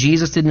denying what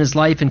Jesus did in his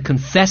life and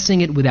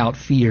confessing it without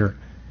fear,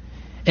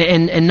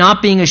 and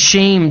not being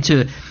ashamed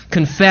to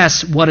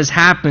confess what has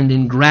happened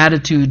in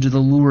gratitude to the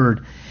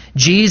Lord.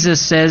 Jesus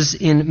says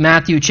in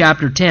Matthew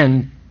chapter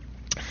 10,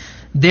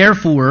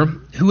 "Therefore,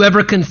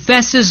 whoever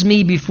confesses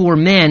me before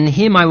men,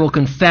 him I will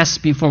confess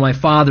before my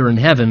Father in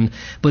heaven.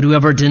 But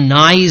whoever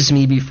denies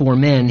me before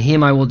men,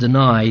 him I will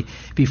deny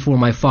before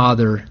my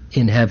Father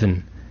in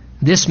heaven."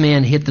 This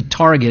man hit the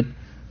target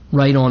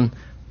right on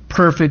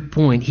perfect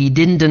point. He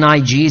didn't deny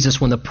Jesus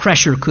when the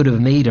pressure could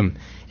have made him.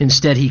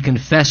 Instead, he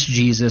confessed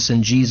Jesus,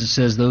 and Jesus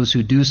says those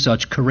who do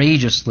such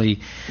courageously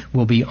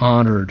will be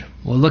honored.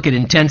 Well, look, it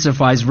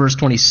intensifies verse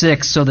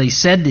 26. "So they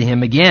said to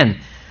him again,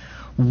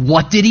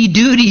 'What did he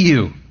do to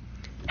you?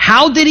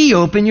 How did he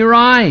open your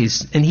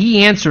eyes?' And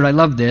he answered," I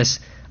love this,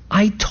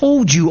 "I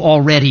told you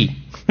already,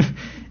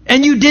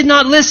 and you did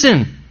not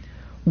listen.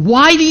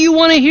 Why do you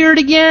want to hear it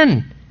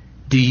again?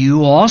 Do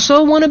you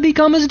also want to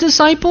become his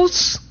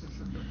disciples?"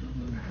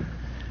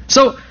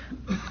 So,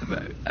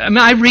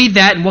 I read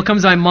that, and what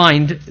comes to my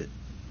mind,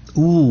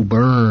 ooh,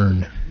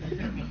 burn.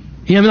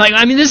 You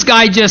know, this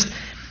guy just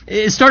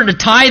is starting to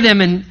tie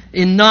them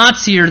in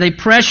knots here. They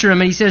pressure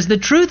him, and he says, the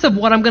truth of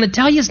what I'm going to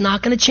tell you is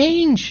not going to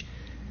change.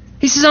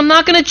 He says, I'm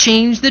not going to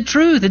change the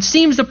truth. It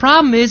seems the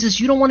problem is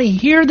you don't want to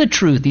hear the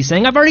truth. He's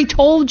saying, I've already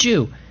told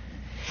you.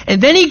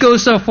 And then he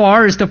goes so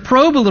far as to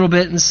probe a little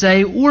bit and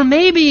say, or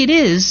maybe it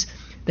is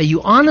that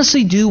you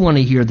honestly do want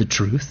to hear the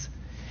truth.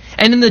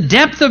 And in the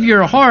depth of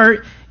your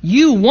heart,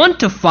 you want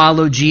to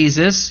follow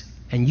Jesus,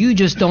 and you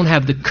just don't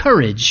have the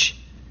courage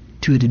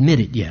to admit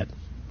it yet.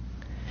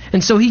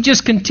 And so he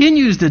just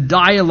continues the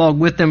dialogue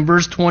with them.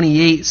 Verse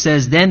 28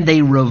 says, then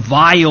they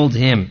reviled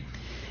him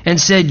and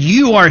said,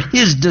 you are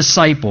his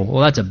disciple.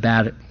 Well, that's a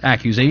bad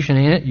accusation,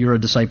 ain't it? You're a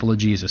disciple of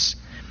Jesus.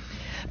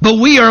 But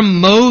we are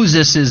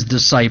Moses'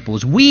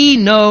 disciples. We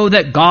know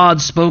that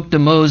God spoke to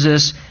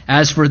Moses.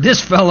 As for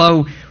this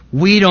fellow,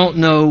 we don't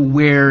know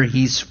where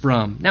he's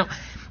from. Now,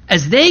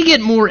 as they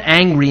get more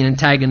angry and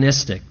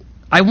antagonistic,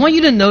 I want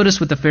you to notice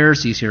with the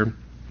Pharisees here,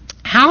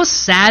 how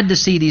sad to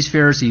see these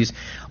Pharisees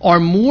are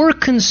more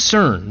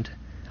concerned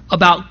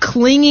about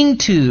clinging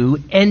to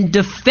and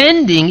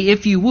defending,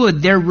 if you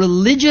would, their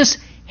religious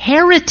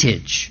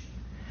heritage,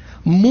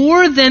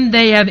 more than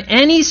they have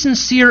any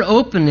sincere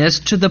openness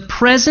to the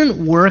present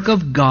work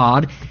of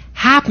God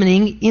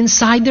happening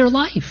inside their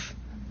life.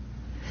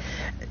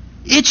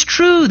 It's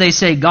true, they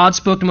say, God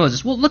spoke to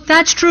Moses. Well, look,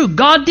 that's true.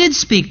 God did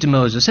speak to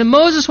Moses, and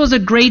Moses was a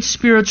great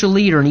spiritual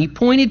leader, and he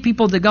pointed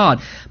people to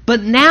God.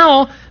 But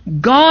now,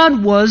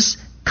 God was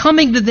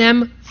coming to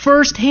them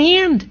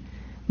firsthand.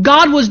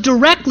 God was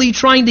directly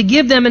trying to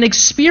give them an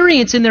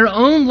experience in their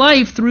own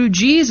life through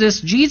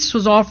Jesus. Jesus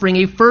was offering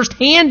a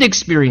first-hand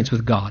experience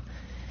with God.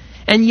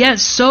 And yet,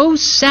 so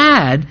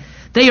sad,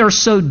 they are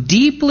so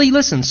deeply,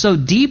 so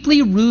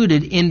deeply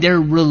rooted in their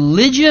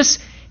religious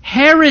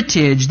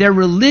heritage, their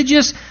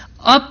religious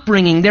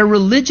upbringing, their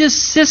religious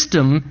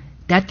system,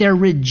 that they're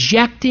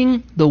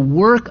rejecting the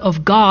work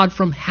of God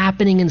from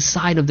happening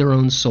inside of their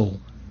own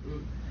soul.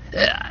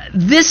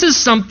 This is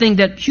something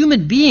that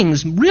human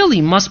beings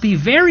really must be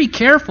very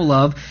careful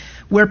of,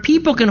 where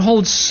people can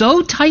hold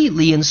so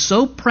tightly and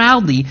so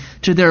proudly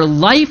to their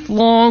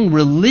lifelong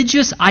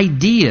religious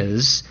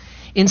ideas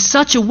in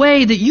such a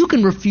way that you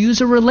can refuse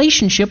a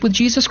relationship with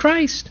Jesus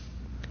Christ.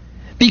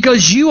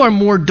 Because you are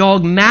more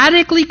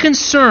dogmatically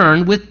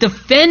concerned with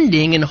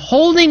defending and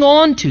holding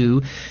on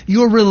to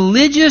your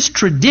religious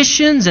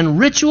traditions and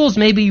rituals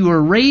maybe you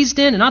were raised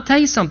in. And I'll tell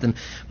you something,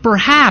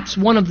 perhaps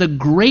one of the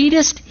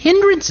greatest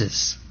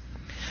hindrances,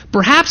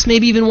 perhaps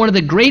maybe even one of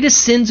the greatest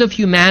sins of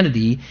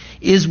humanity,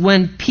 is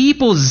when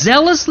people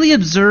zealously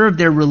observe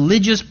their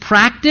religious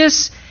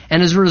practice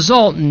and as a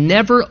result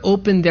never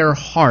open their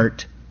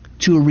heart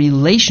to a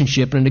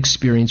relationship and an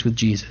experience with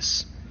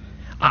Jesus.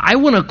 I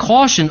want to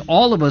caution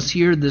all of us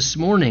here this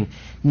morning,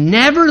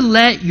 never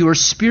let your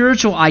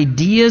spiritual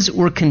ideas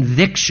or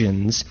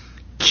convictions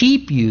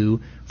keep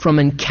you from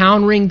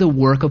encountering the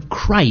work of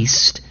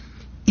Christ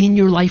in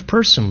your life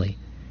personally.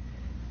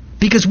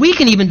 Because we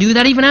can even do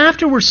that even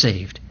after we're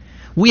saved.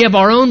 We have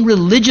our own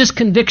religious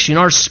conviction,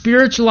 our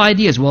spiritual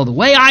ideas. Well, the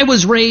way I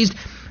was raised,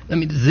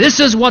 this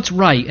is what's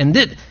right.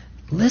 And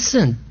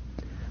listen,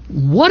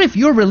 what if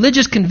your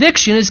religious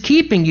conviction is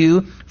keeping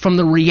you from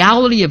the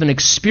reality of an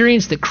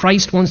experience that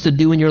Christ wants to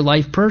do in your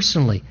life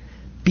personally?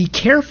 Be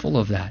careful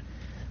of that.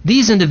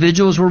 These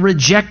individuals were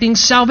rejecting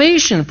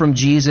salvation from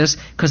Jesus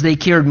because they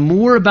cared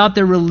more about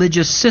their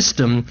religious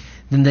system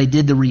than they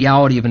did the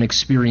reality of an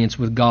experience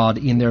with God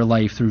in their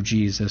life through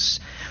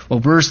Jesus. Well,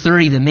 verse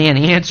 30, the man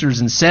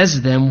answers and says to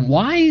them,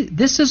 why,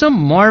 this is a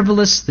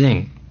marvelous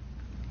thing,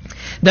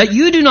 that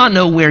you do not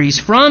know where he's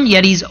from,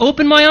 yet he's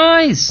opened my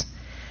eyes.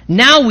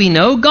 Now we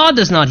know God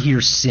does not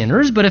hear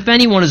sinners, but if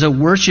anyone is a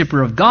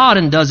worshiper of God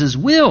and does his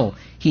will,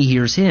 he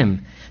hears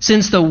him.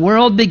 Since the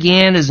world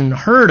began, it isn't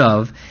heard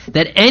of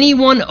that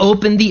anyone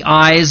opened the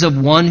eyes of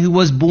one who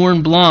was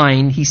born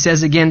blind. He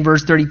says again,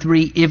 verse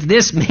 33, if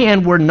this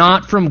man were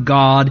not from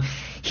God,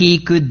 he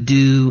could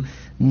do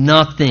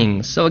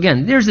nothing. So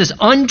again, there's this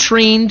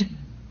untrained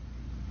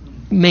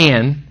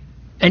man,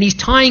 and he's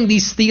tying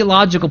these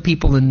theological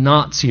people in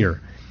knots here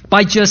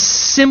by just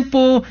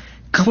simple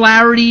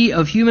clarity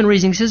of human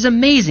reasoning. He says,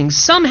 amazing.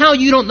 Somehow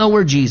you don't know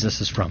where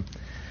Jesus is from.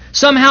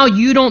 Somehow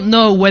you don't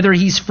know whether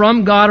he's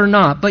from God or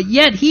not. But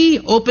yet he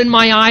opened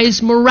my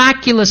eyes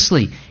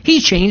miraculously. He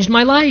changed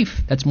my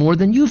life. That's more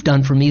than you've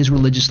done for me as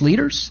religious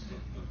leaders.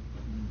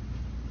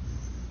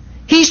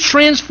 He's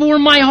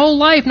transformed my whole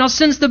life. Now,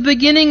 since the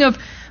beginning of,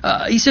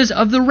 he says,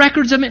 of the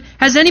records of it,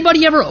 has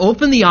anybody ever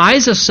opened the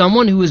eyes of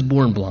someone who was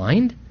born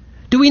blind?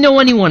 Do we know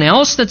anyone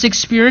else that's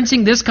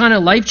experiencing this kind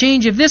of life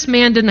change? If this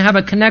man didn't have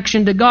a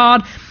connection to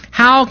God,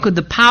 how could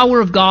the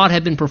power of God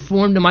have been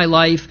performed in my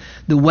life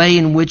the way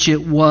in which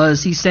it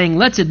was? He's saying,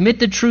 let's admit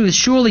the truth.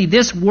 Surely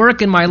this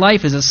work in my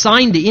life is a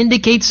sign to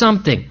indicate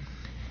something.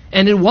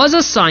 And it was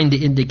a sign to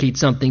indicate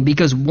something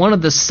because one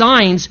of the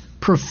signs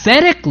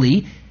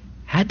prophetically,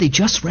 had they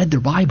just read their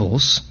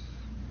Bibles,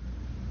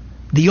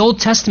 the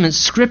Old Testament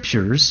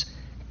scriptures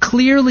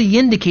clearly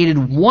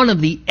indicated one of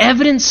the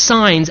evident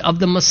signs of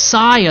the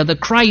Messiah, the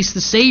Christ,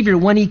 the Savior,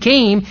 when he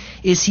came,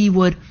 is he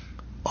would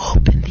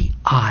open the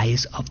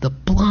eyes of the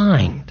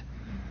blind.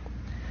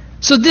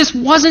 So this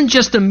wasn't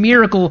just a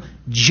miracle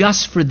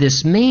just for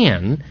this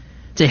man.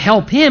 to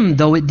help him,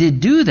 though it did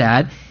do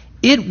that,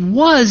 it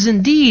was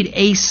indeed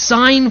a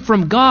sign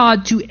from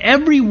God to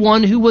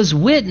everyone who was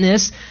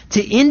witness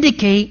to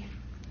indicate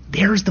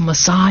there's the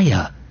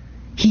Messiah.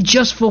 He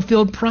just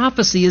fulfilled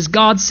prophecy, as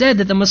God said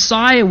that the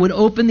Messiah would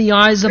open the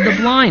eyes of the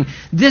blind.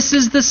 This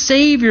is the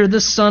Savior,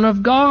 the Son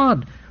of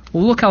God.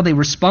 Well, look how they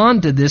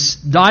respond to this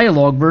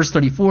dialogue. Verse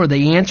 34,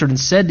 they answered and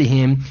said to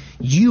him,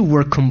 you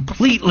were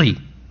completely,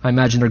 I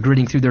imagine they're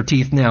gritting through their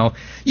teeth now,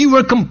 you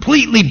were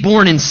completely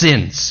born in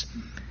sins.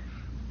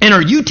 And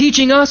are you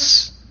teaching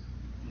us?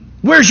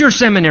 Where's your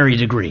seminary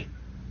degree?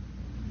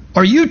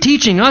 Are you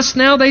teaching us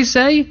now, they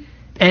say?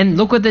 And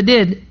look what they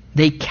did.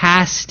 They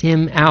cast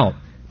him out.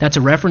 That's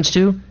a reference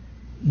to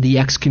the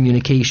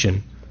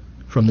excommunication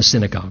from the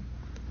synagogue.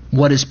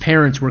 What his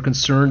parents were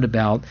concerned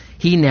about,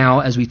 he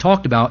now, as we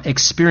talked about,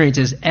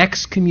 experiences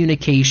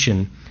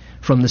excommunication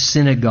from the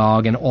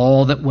synagogue and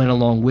all that went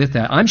along with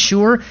that. I'm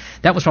sure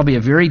that was probably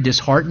a very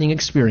disheartening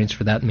experience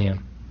for that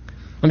man.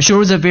 I'm sure it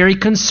was a very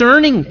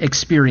concerning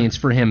experience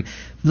for him.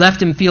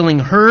 Left him feeling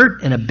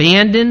hurt and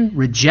abandoned,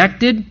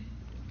 rejected.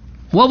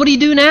 What would he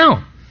do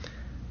now?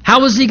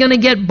 How was he going to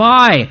get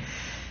by?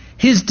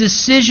 His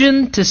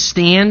decision to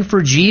stand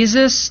for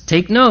Jesus,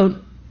 take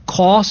note,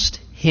 cost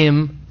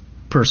him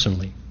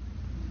personally.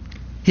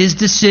 His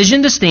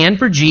decision to stand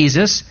for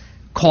Jesus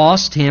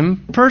cost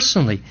him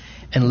personally.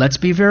 And let's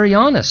be very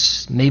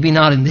honest, maybe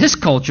not in this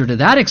culture to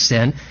that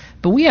extent,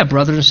 but we have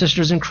brothers and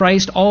sisters in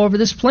Christ all over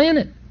this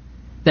planet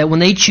that when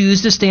they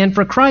choose to stand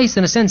for Christ,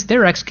 in a sense,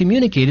 they're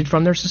excommunicated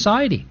from their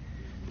society.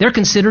 They're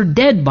considered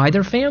dead by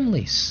their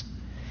families.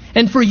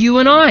 And for you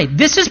and I,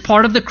 this is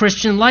part of the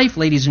Christian life,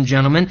 ladies and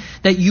gentlemen,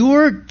 that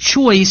your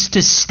choice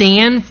to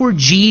stand for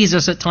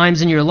Jesus at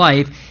times in your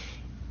life,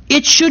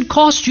 it should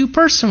cost you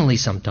personally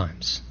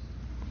sometimes.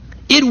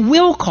 It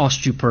will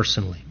cost you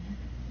personally.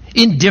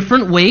 In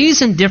different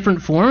ways, in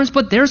different forms,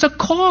 but there's a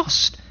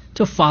cost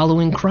to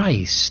following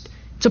Christ.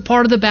 It's a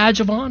part of the badge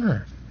of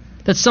honor.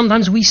 That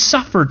sometimes we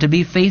suffer to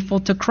be faithful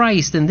to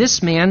Christ. And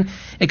this man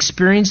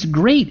experienced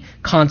great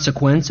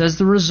consequence as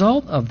the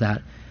result of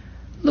that.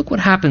 Look what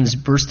happens,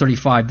 verse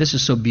 35. This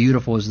is so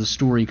beautiful as the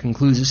story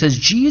concludes. It says,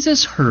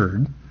 Jesus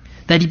heard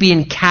that he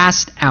being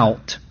cast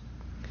out.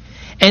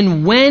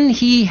 And when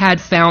he had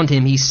found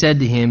him, he said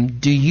to him,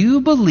 do you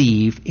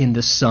believe in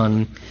the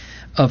Son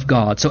of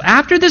God? So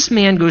after this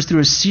man goes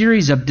through a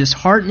series of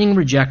disheartening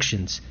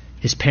rejections,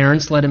 his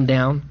parents let him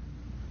down.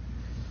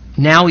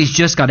 Now he's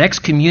just got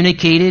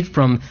excommunicated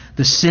from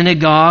the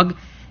synagogue.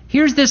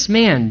 Here's this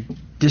man,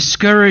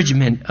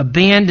 discouragement,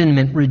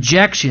 abandonment,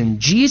 rejection.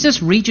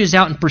 Jesus reaches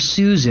out and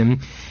pursues him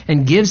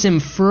and gives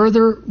him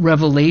further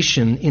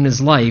revelation in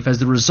his life as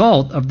the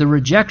result of the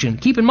rejection.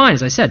 Keep in mind,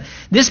 as I said,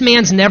 this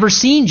man's never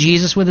seen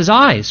Jesus with his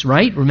eyes,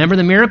 right? Remember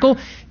the miracle?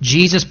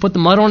 Jesus put the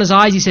mud on his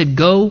eyes. He said,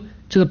 go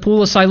to the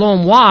pool of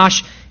Siloam,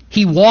 wash.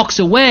 He walks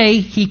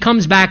away. He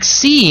comes back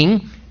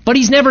seeing, but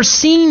he's never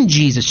seen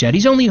Jesus yet.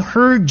 He's only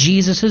heard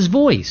Jesus'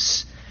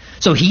 voice.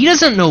 So he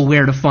doesn't know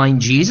where to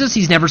find Jesus.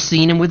 He's never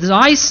seen him with his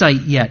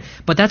eyesight yet.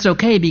 But that's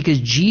okay because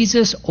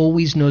Jesus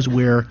always knows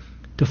where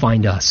to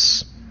find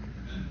us.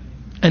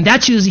 And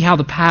that's usually how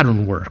the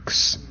pattern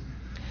works.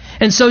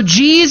 And so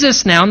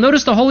Jesus now,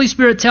 notice the Holy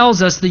Spirit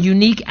tells us the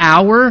unique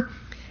hour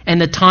and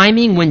the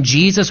timing when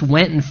Jesus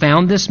went and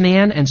found this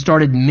man and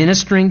started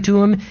ministering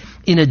to him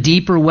in a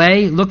deeper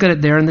way. Look at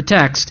it there in the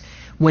text.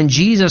 When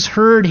Jesus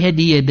heard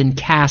he had been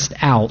cast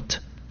out,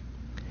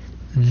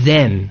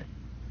 then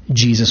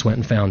Jesus went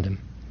and found him.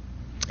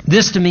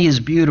 This to me is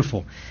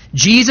beautiful.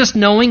 Jesus,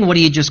 knowing what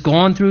he had just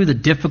gone through, the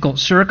difficult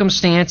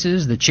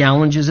circumstances, the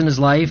challenges in his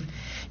life,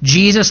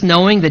 Jesus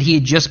knowing that he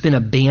had just been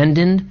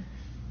abandoned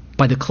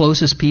by the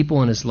closest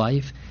people in his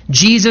life,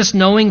 Jesus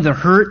knowing the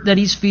hurt that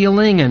he's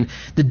feeling and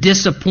the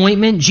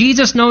disappointment,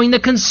 Jesus knowing the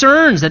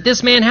concerns that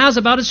this man has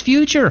about his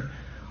future.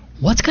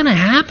 What's going to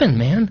happen,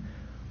 man?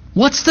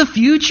 What's the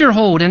future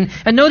hold? And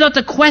no doubt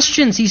the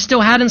questions he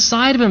still had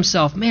inside of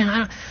himself.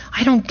 Man,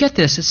 I don't get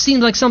this. It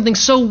seemed like something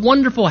so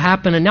wonderful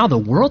happened and now the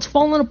world's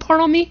falling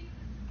apart on me.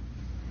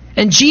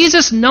 And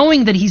Jesus,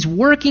 knowing that he's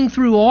working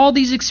through all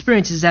these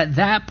experiences, at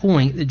that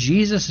point, that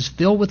Jesus is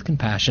filled with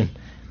compassion.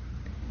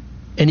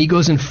 And he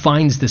goes and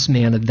finds this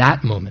man at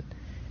that moment.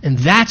 And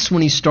that's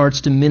when he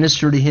starts to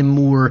minister to him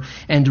more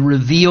and to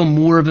reveal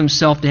more of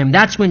himself to him.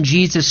 That's when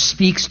Jesus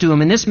speaks to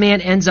him. And this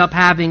man ends up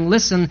having,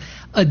 listen,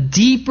 a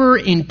deeper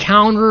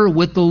encounter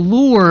with the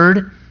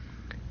Lord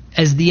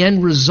as the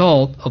end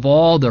result of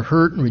all the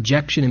hurt and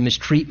rejection and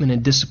mistreatment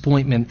and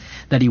disappointment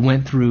that he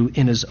went through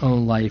in his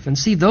own life. And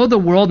see, though the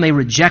world may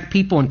reject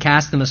people and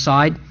cast them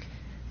aside,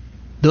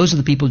 those are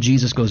the people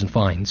Jesus goes and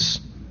finds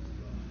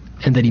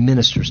and that he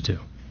ministers to.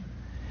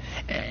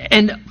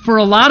 And for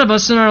a lot of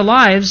us in our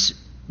lives,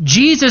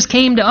 Jesus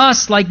came to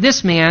us like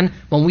this man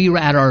when we were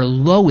at our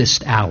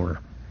lowest hour.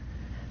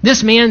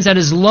 This man's at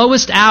his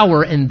lowest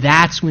hour, and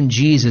that's when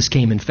Jesus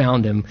came and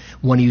found him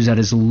when he was at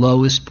his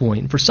lowest point.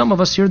 And for some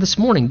of us here this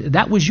morning,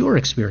 that was your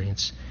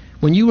experience.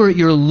 When you were at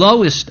your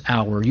lowest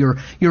hour,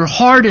 your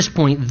hardest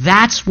point,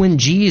 that's when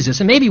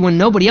Jesus, and maybe when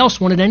nobody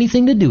else wanted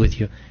anything to do with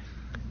you,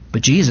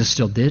 but Jesus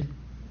still did.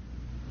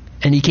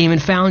 And he came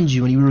and found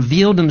you, and he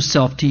revealed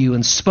himself to you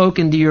and spoke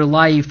into your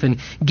life and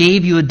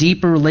gave you a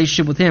deeper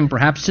relationship with him.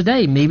 Perhaps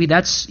today, maybe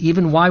that's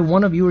even why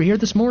one of you are here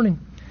this morning.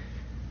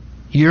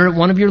 You're at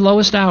one of your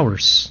lowest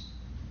hours.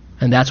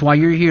 And that's why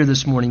you're here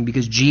this morning,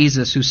 because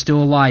Jesus, who's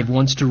still alive,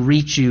 wants to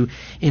reach you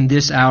in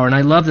this hour. And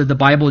I love that the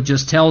Bible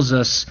just tells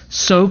us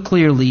so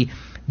clearly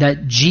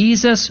that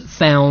Jesus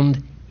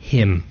found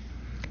him.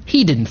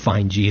 He didn't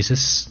find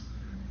Jesus.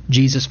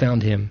 Jesus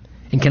found him.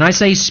 And can I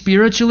say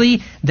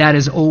spiritually, that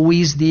is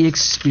always the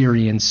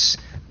experience.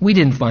 We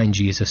didn't find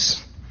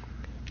Jesus.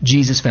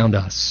 Jesus found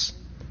us.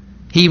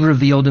 He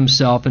revealed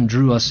himself and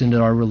drew us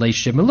into our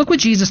relationship. And look what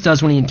Jesus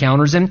does when he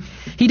encounters him.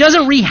 He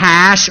doesn't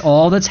rehash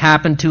all that's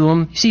happened to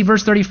him. You see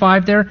verse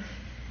 35 there?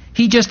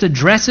 He just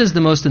addresses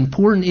the most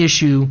important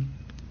issue.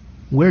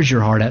 Where's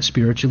your heart at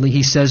spiritually?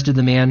 He says to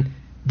the man,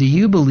 do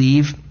you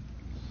believe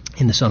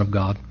in the Son of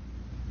God?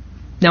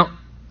 Now,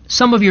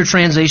 some of your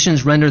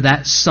translations render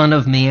that Son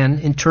of Man.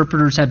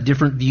 Interpreters have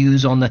different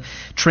views on the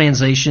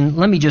translation.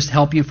 Let me just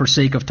help you for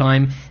sake of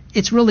time.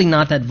 It's really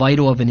not that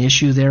vital of an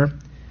issue there,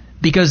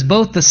 because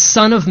both the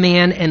Son of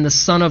Man and the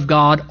Son of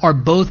God are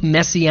both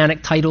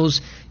messianic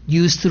titles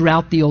used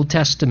throughout the Old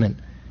Testament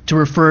to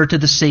refer to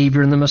the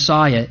Savior and the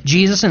Messiah.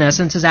 Jesus, in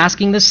essence, is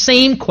asking the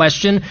same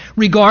question,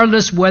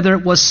 regardless whether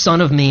it was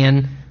Son of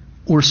Man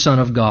or Son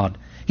of God.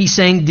 He's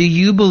saying, do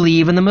you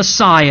believe in the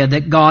Messiah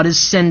that God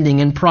is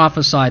sending and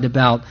prophesied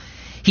about?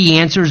 He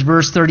answers,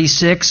 verse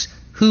 36,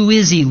 who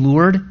is he,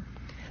 Lord,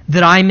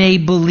 that I may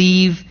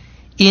believe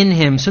in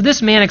him? So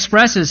this man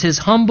expresses his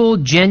humble,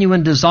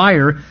 genuine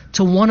desire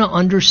to want to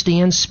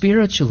understand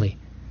spiritually.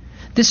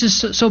 This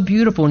is so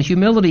beautiful. In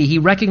humility, he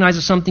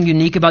recognizes something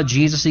unique about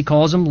Jesus. He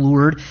calls him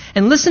Lord.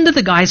 And listen to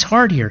the guy's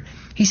heart here.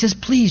 He says,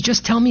 please,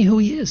 just tell me who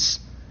he is.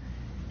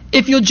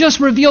 If you'll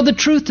just reveal the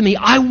truth to me,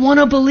 I want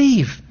to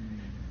believe.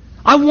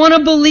 I want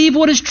to believe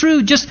what is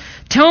true. Just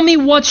tell me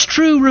what's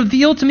true.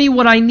 Reveal to me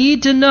what I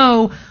need to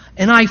know,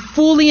 and I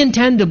fully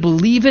intend to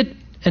believe it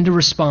and to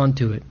respond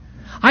to it.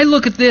 I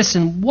look at this,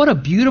 and what a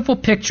beautiful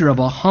picture of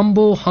a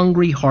humble,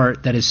 hungry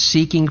heart that is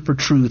seeking for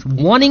truth,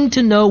 wanting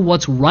to know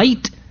what's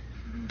right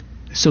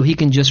so he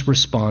can just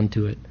respond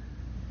to it.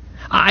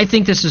 I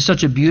think this is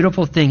such a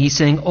beautiful thing. He's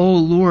saying, oh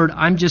Lord,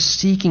 I'm just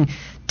seeking.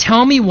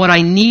 Tell me what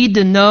I need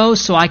to know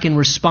so I can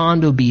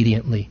respond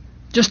obediently.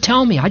 Just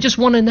tell me. I just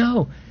want to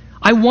know.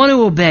 I want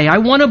to obey. I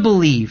want to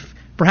believe.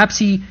 Perhaps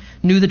he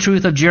knew the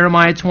truth of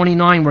Jeremiah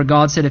 29, where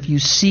God said, if you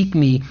seek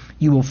me,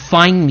 you will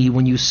find me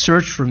when you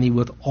search for me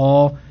with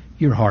all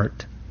your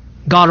heart.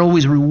 God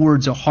always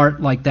rewards a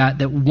heart like that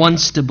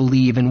wants to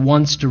believe and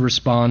wants to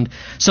respond.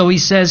 So he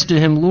says to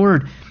him,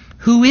 Lord,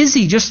 who is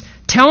he? Just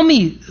tell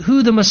me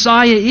who the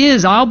Messiah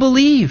is. I'll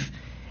believe.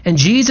 And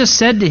Jesus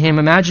said to him,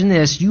 imagine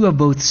this, you have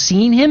both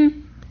seen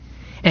him,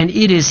 and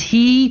it is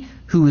he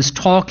who is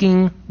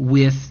talking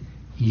with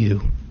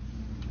you.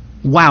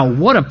 Wow,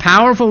 what a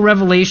powerful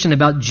revelation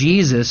about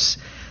Jesus,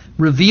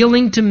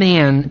 revealing to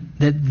man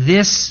that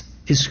this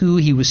is who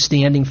he was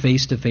standing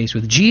face to face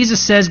with. Jesus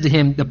says to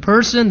him, the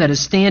person that is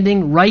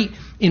standing right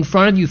in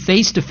front of you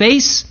face to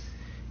face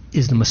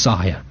is the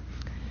Messiah.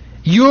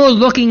 You're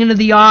looking into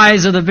the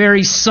eyes of the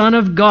very Son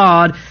of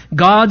God,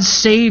 God's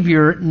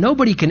Savior.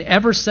 Nobody can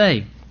ever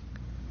say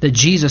that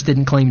Jesus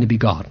didn't claim to be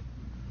God,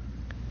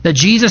 that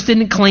Jesus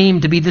didn't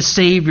claim to be the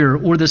Savior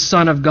or the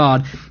Son of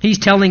God. He's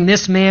telling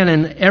this man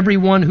and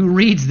everyone who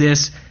reads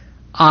this,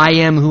 I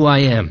am who I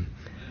am.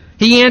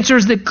 He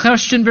answers the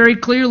question very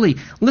clearly.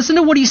 Listen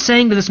to what he's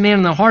saying to this man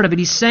in the heart of it.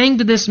 He's saying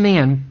to this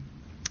man,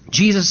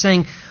 Jesus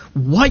saying,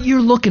 what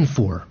you're looking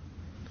for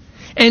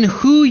and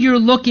who you're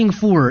looking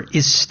for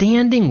is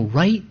standing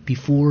right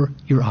before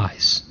your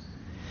eyes.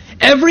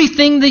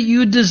 Everything that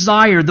you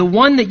desire, the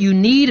one that you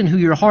need and who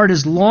your heart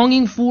is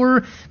longing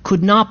for,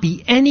 could not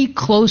be any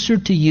closer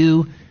to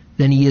you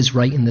than he is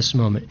right in this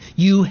moment.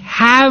 You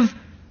have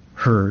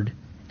heard,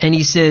 and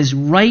he says,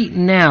 right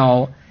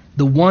now,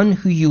 the one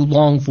who you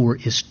long for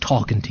is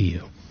talking to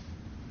you.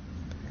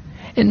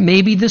 And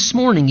maybe this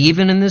morning,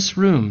 even in this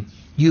room,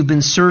 you've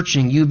been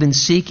searching, you've been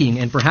seeking,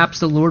 and perhaps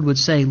the Lord would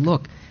say,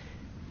 look,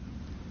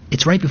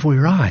 it's right before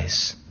your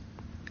eyes.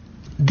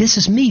 This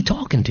is me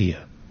talking to you.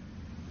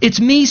 It's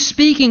me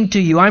speaking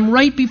to you. I'm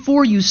right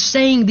before you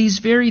saying these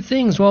very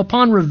things. Well,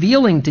 upon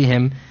revealing to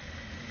him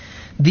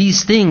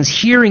these things,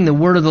 hearing the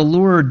word of the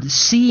Lord,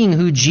 seeing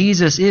who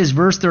Jesus is,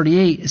 verse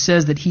 38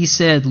 says that he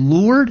said,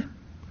 Lord,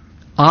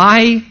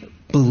 I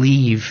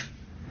believe.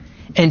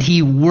 And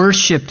he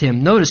worshiped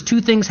him. Notice two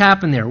things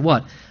happen there.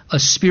 What? A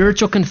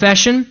spiritual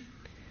confession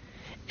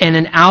and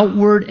an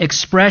outward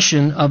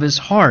expression of his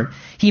heart.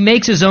 He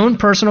makes his own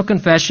personal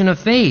confession of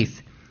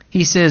faith.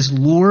 He says,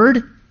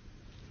 Lord,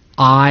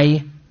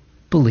 I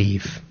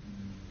believe.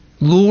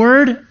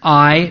 Lord,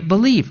 I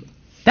believe.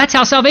 That's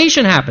how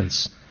salvation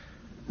happens.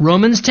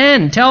 Romans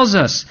 10 tells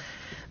us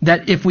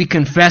that if we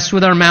confess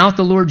with our mouth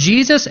the Lord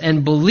Jesus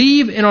and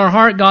believe in our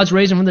heart God's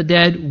raised him from the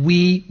dead,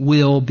 we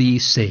will be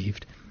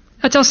saved.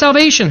 That's how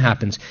salvation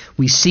happens.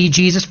 We see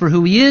Jesus for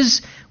who he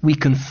is. We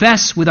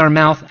confess with our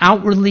mouth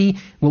outwardly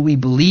what we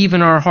believe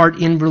in our heart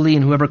inwardly,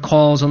 and whoever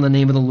calls on the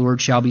name of the Lord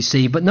shall be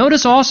saved. But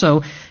notice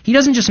also, he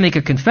doesn't just make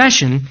a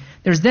confession.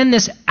 There's then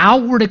this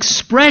outward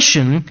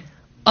expression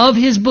of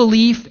his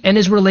belief and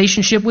his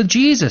relationship with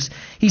Jesus.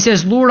 He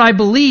says, Lord, I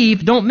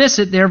believe. Don't miss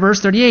it there, verse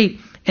 38.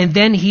 And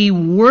then he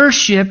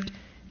worshiped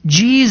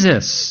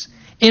Jesus.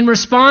 In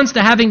response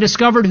to having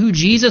discovered who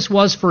Jesus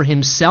was for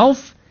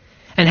himself,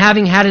 and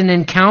having had an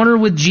encounter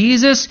with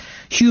Jesus,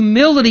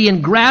 humility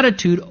and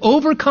gratitude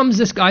overcomes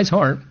this guy's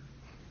heart.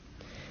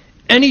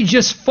 And he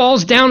just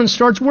falls down and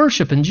starts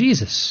worshiping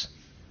Jesus.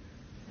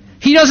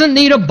 He doesn't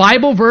need a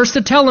Bible verse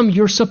to tell him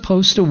you're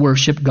supposed to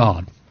worship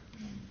God.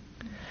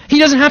 He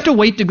doesn't have to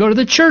wait to go to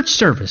the church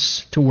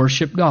service to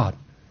worship God.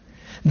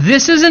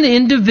 This is an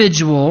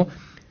individual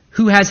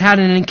who has had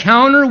an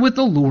encounter with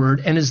the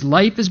Lord and his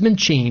life has been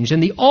changed.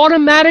 And the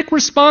automatic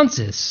response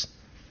is,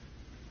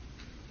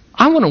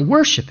 I want to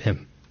worship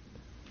him.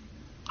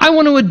 I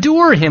want to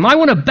adore him. I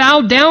want to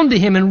bow down to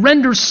him and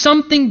render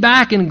something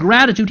back in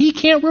gratitude. He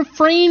can't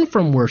refrain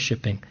from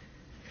worshiping.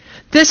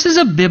 This is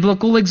a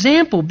biblical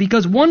example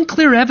because one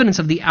clear evidence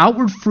of the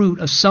outward fruit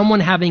of someone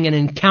having an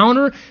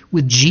encounter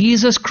with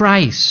Jesus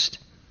Christ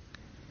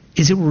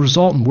is it will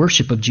result in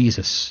worship of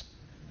Jesus.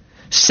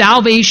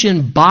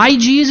 Salvation by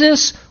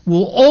Jesus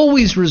will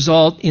always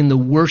result in the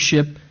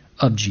worship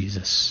of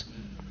Jesus.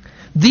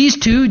 These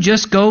two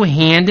just go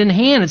hand in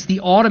hand. It's the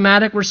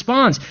automatic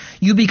response.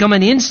 You become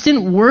an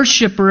instant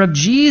worshiper of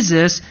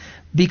Jesus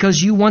because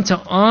you want to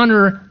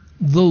honor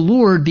the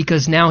Lord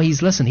because now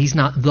he's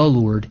not the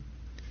Lord.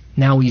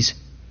 Now he's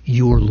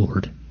your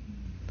Lord.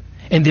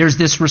 And there's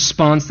this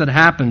response that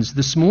happens.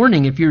 This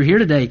morning, if you're here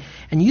today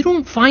and you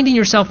don't find in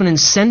yourself an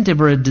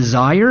incentive or a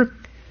desire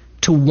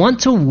to want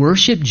to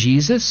worship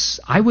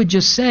Jesus, I would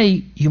just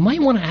say you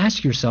might want to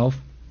ask yourself,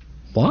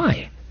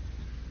 why?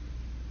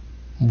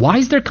 Why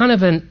is there kind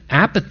of an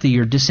apathy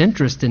or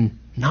disinterest in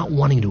not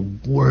wanting to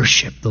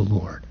worship the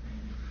Lord?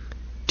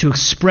 To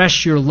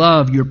express your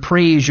love, your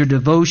praise, your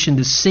devotion,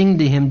 to sing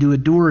to him, to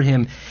adore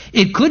him.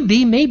 It could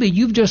be maybe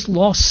you've just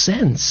lost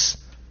sense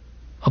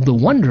of the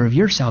wonder of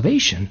your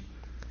salvation.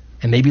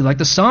 And maybe like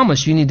the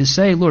psalmist, you need to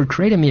say, Lord,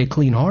 create in me a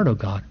clean heart, O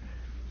God.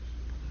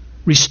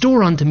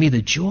 Restore unto me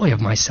the joy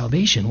of my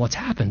salvation. What's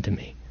happened to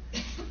me?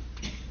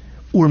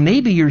 Or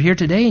maybe you're here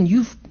today and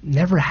you've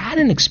never had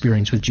an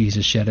experience with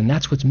Jesus yet, and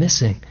that's what's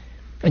missing.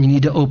 And you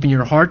need to open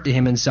your heart to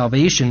him in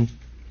salvation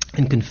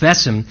and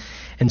confess him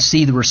and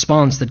see the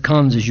response that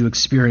comes as you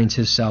experience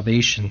his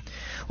salvation.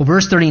 Well,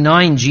 verse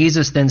 39,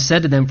 Jesus then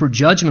said to them, for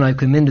judgment I've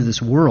come into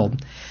this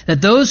world,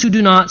 that those who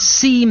do not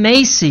see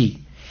may see,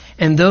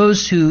 and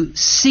those who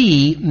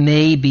see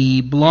may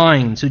be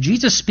blind. So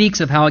Jesus speaks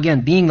of how,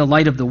 again, being the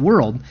light of the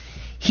world,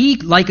 he,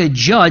 like a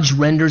judge,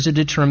 renders a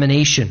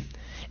determination.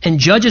 And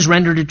judges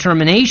render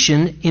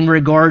determination in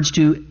regards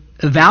to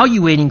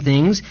evaluating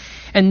things.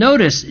 And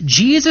notice,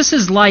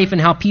 Jesus' life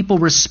and how people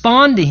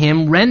respond to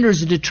him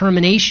renders a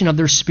determination of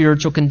their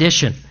spiritual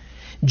condition.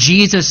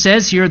 Jesus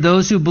says here,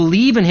 those who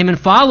believe in him and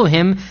follow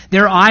him,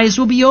 their eyes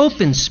will be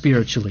opened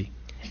spiritually.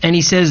 And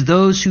he says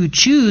those who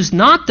choose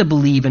not to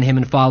believe in him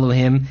and follow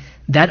him,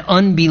 that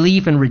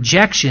unbelief and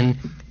rejection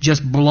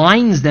just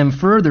blinds them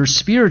further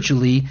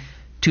spiritually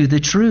to the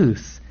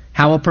truth.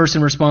 How a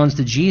person responds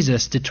to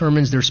Jesus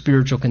determines their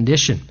spiritual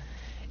condition.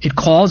 It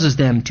causes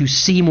them to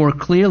see more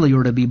clearly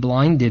or to be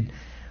blinded.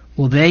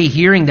 Well, they,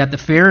 hearing that the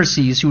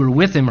Pharisees who were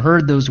with him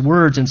heard those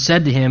words and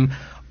said to him,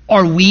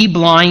 are we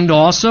blind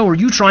also? Are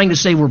you trying to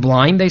say we're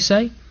blind, they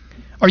say?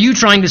 Are you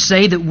trying to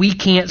say that we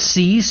can't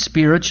see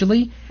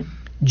spiritually?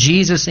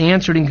 Jesus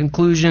answered in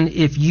conclusion,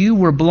 if you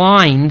were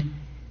blind,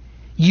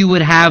 you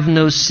would have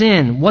no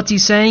sin. What's he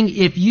saying?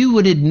 If you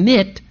would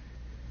admit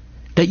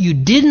that you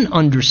didn't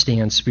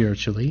understand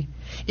spiritually,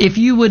 if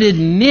you would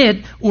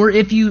admit, or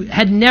if you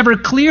had never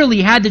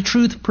clearly had the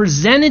truth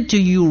presented to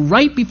you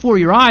right before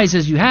your eyes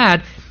as you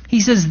had,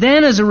 he says,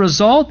 then as a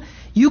result,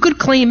 you could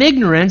claim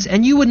ignorance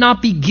and you would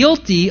not be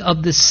guilty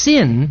of the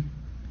sin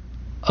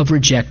of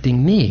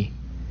rejecting me.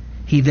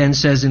 He then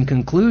says in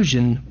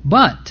conclusion,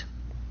 but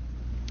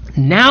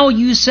now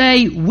you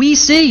say, we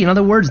see. In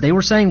other words, they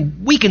were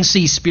saying, we can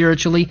see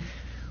spiritually.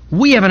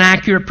 We have an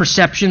accurate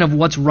perception of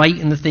what's right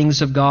in the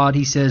things of God.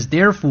 He says,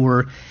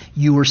 therefore,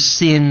 your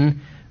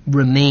sin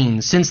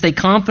remains. Since they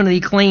confidently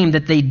claimed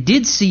that they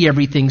did see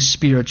everything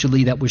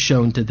spiritually that was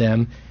shown to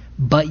them,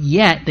 but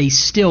yet they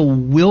still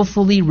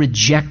willfully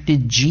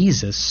rejected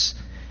Jesus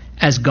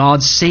as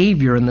God's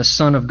Savior and the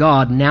Son of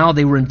God, now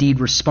they were indeed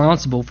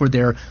responsible for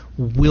their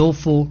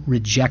willful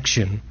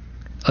rejection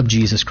of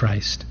Jesus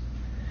Christ.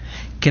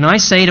 Can I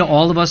say to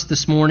all of us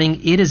this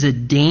morning, it is a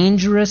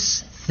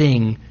dangerous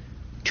thing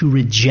to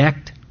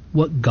reject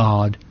what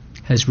God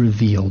has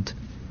revealed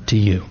to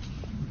you.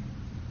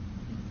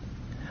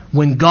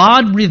 When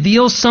God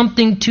reveals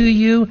something to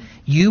you,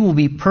 you will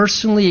be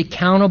personally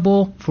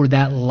accountable for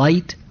that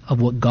light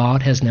of what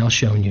God has now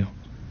shown you.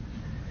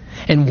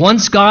 And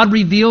once God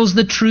reveals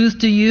the truth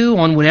to you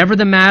on whatever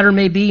the matter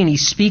may be, and he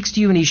speaks to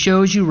you and he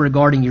shows you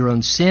regarding your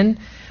own sin,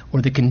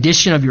 or the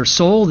condition of your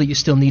soul that you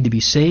still need to be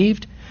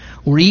saved,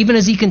 or even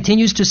as he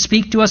continues to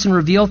speak to us and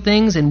reveal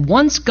things. And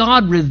once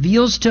God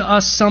reveals to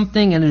us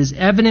something and it is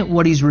evident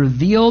what he's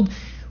revealed,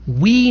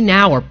 we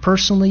now are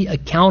personally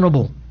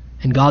accountable.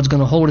 And God's going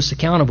to hold us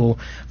accountable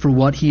for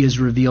what he has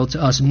revealed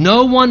to us.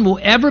 No one will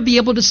ever be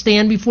able to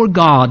stand before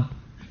God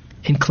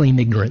and claim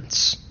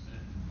ignorance.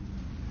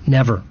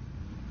 Never.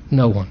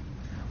 No one.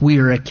 We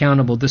are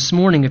accountable. This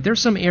morning, if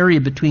there's some area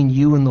between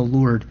you and the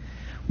Lord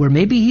where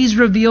maybe he's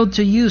revealed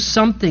to you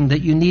something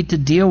that you need to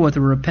deal with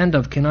or repent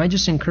of, can I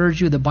just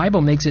encourage you? The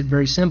Bible makes it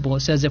very simple.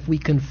 It says if we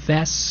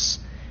confess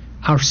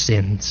our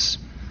sins,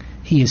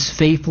 he is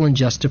faithful and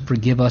just to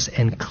forgive us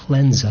and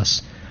cleanse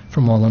us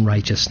from all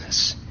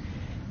unrighteousness.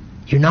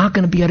 You're not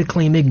going to be able to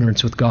claim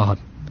ignorance with God.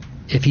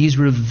 If he's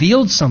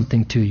revealed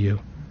something to you,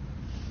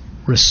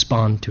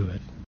 respond to it.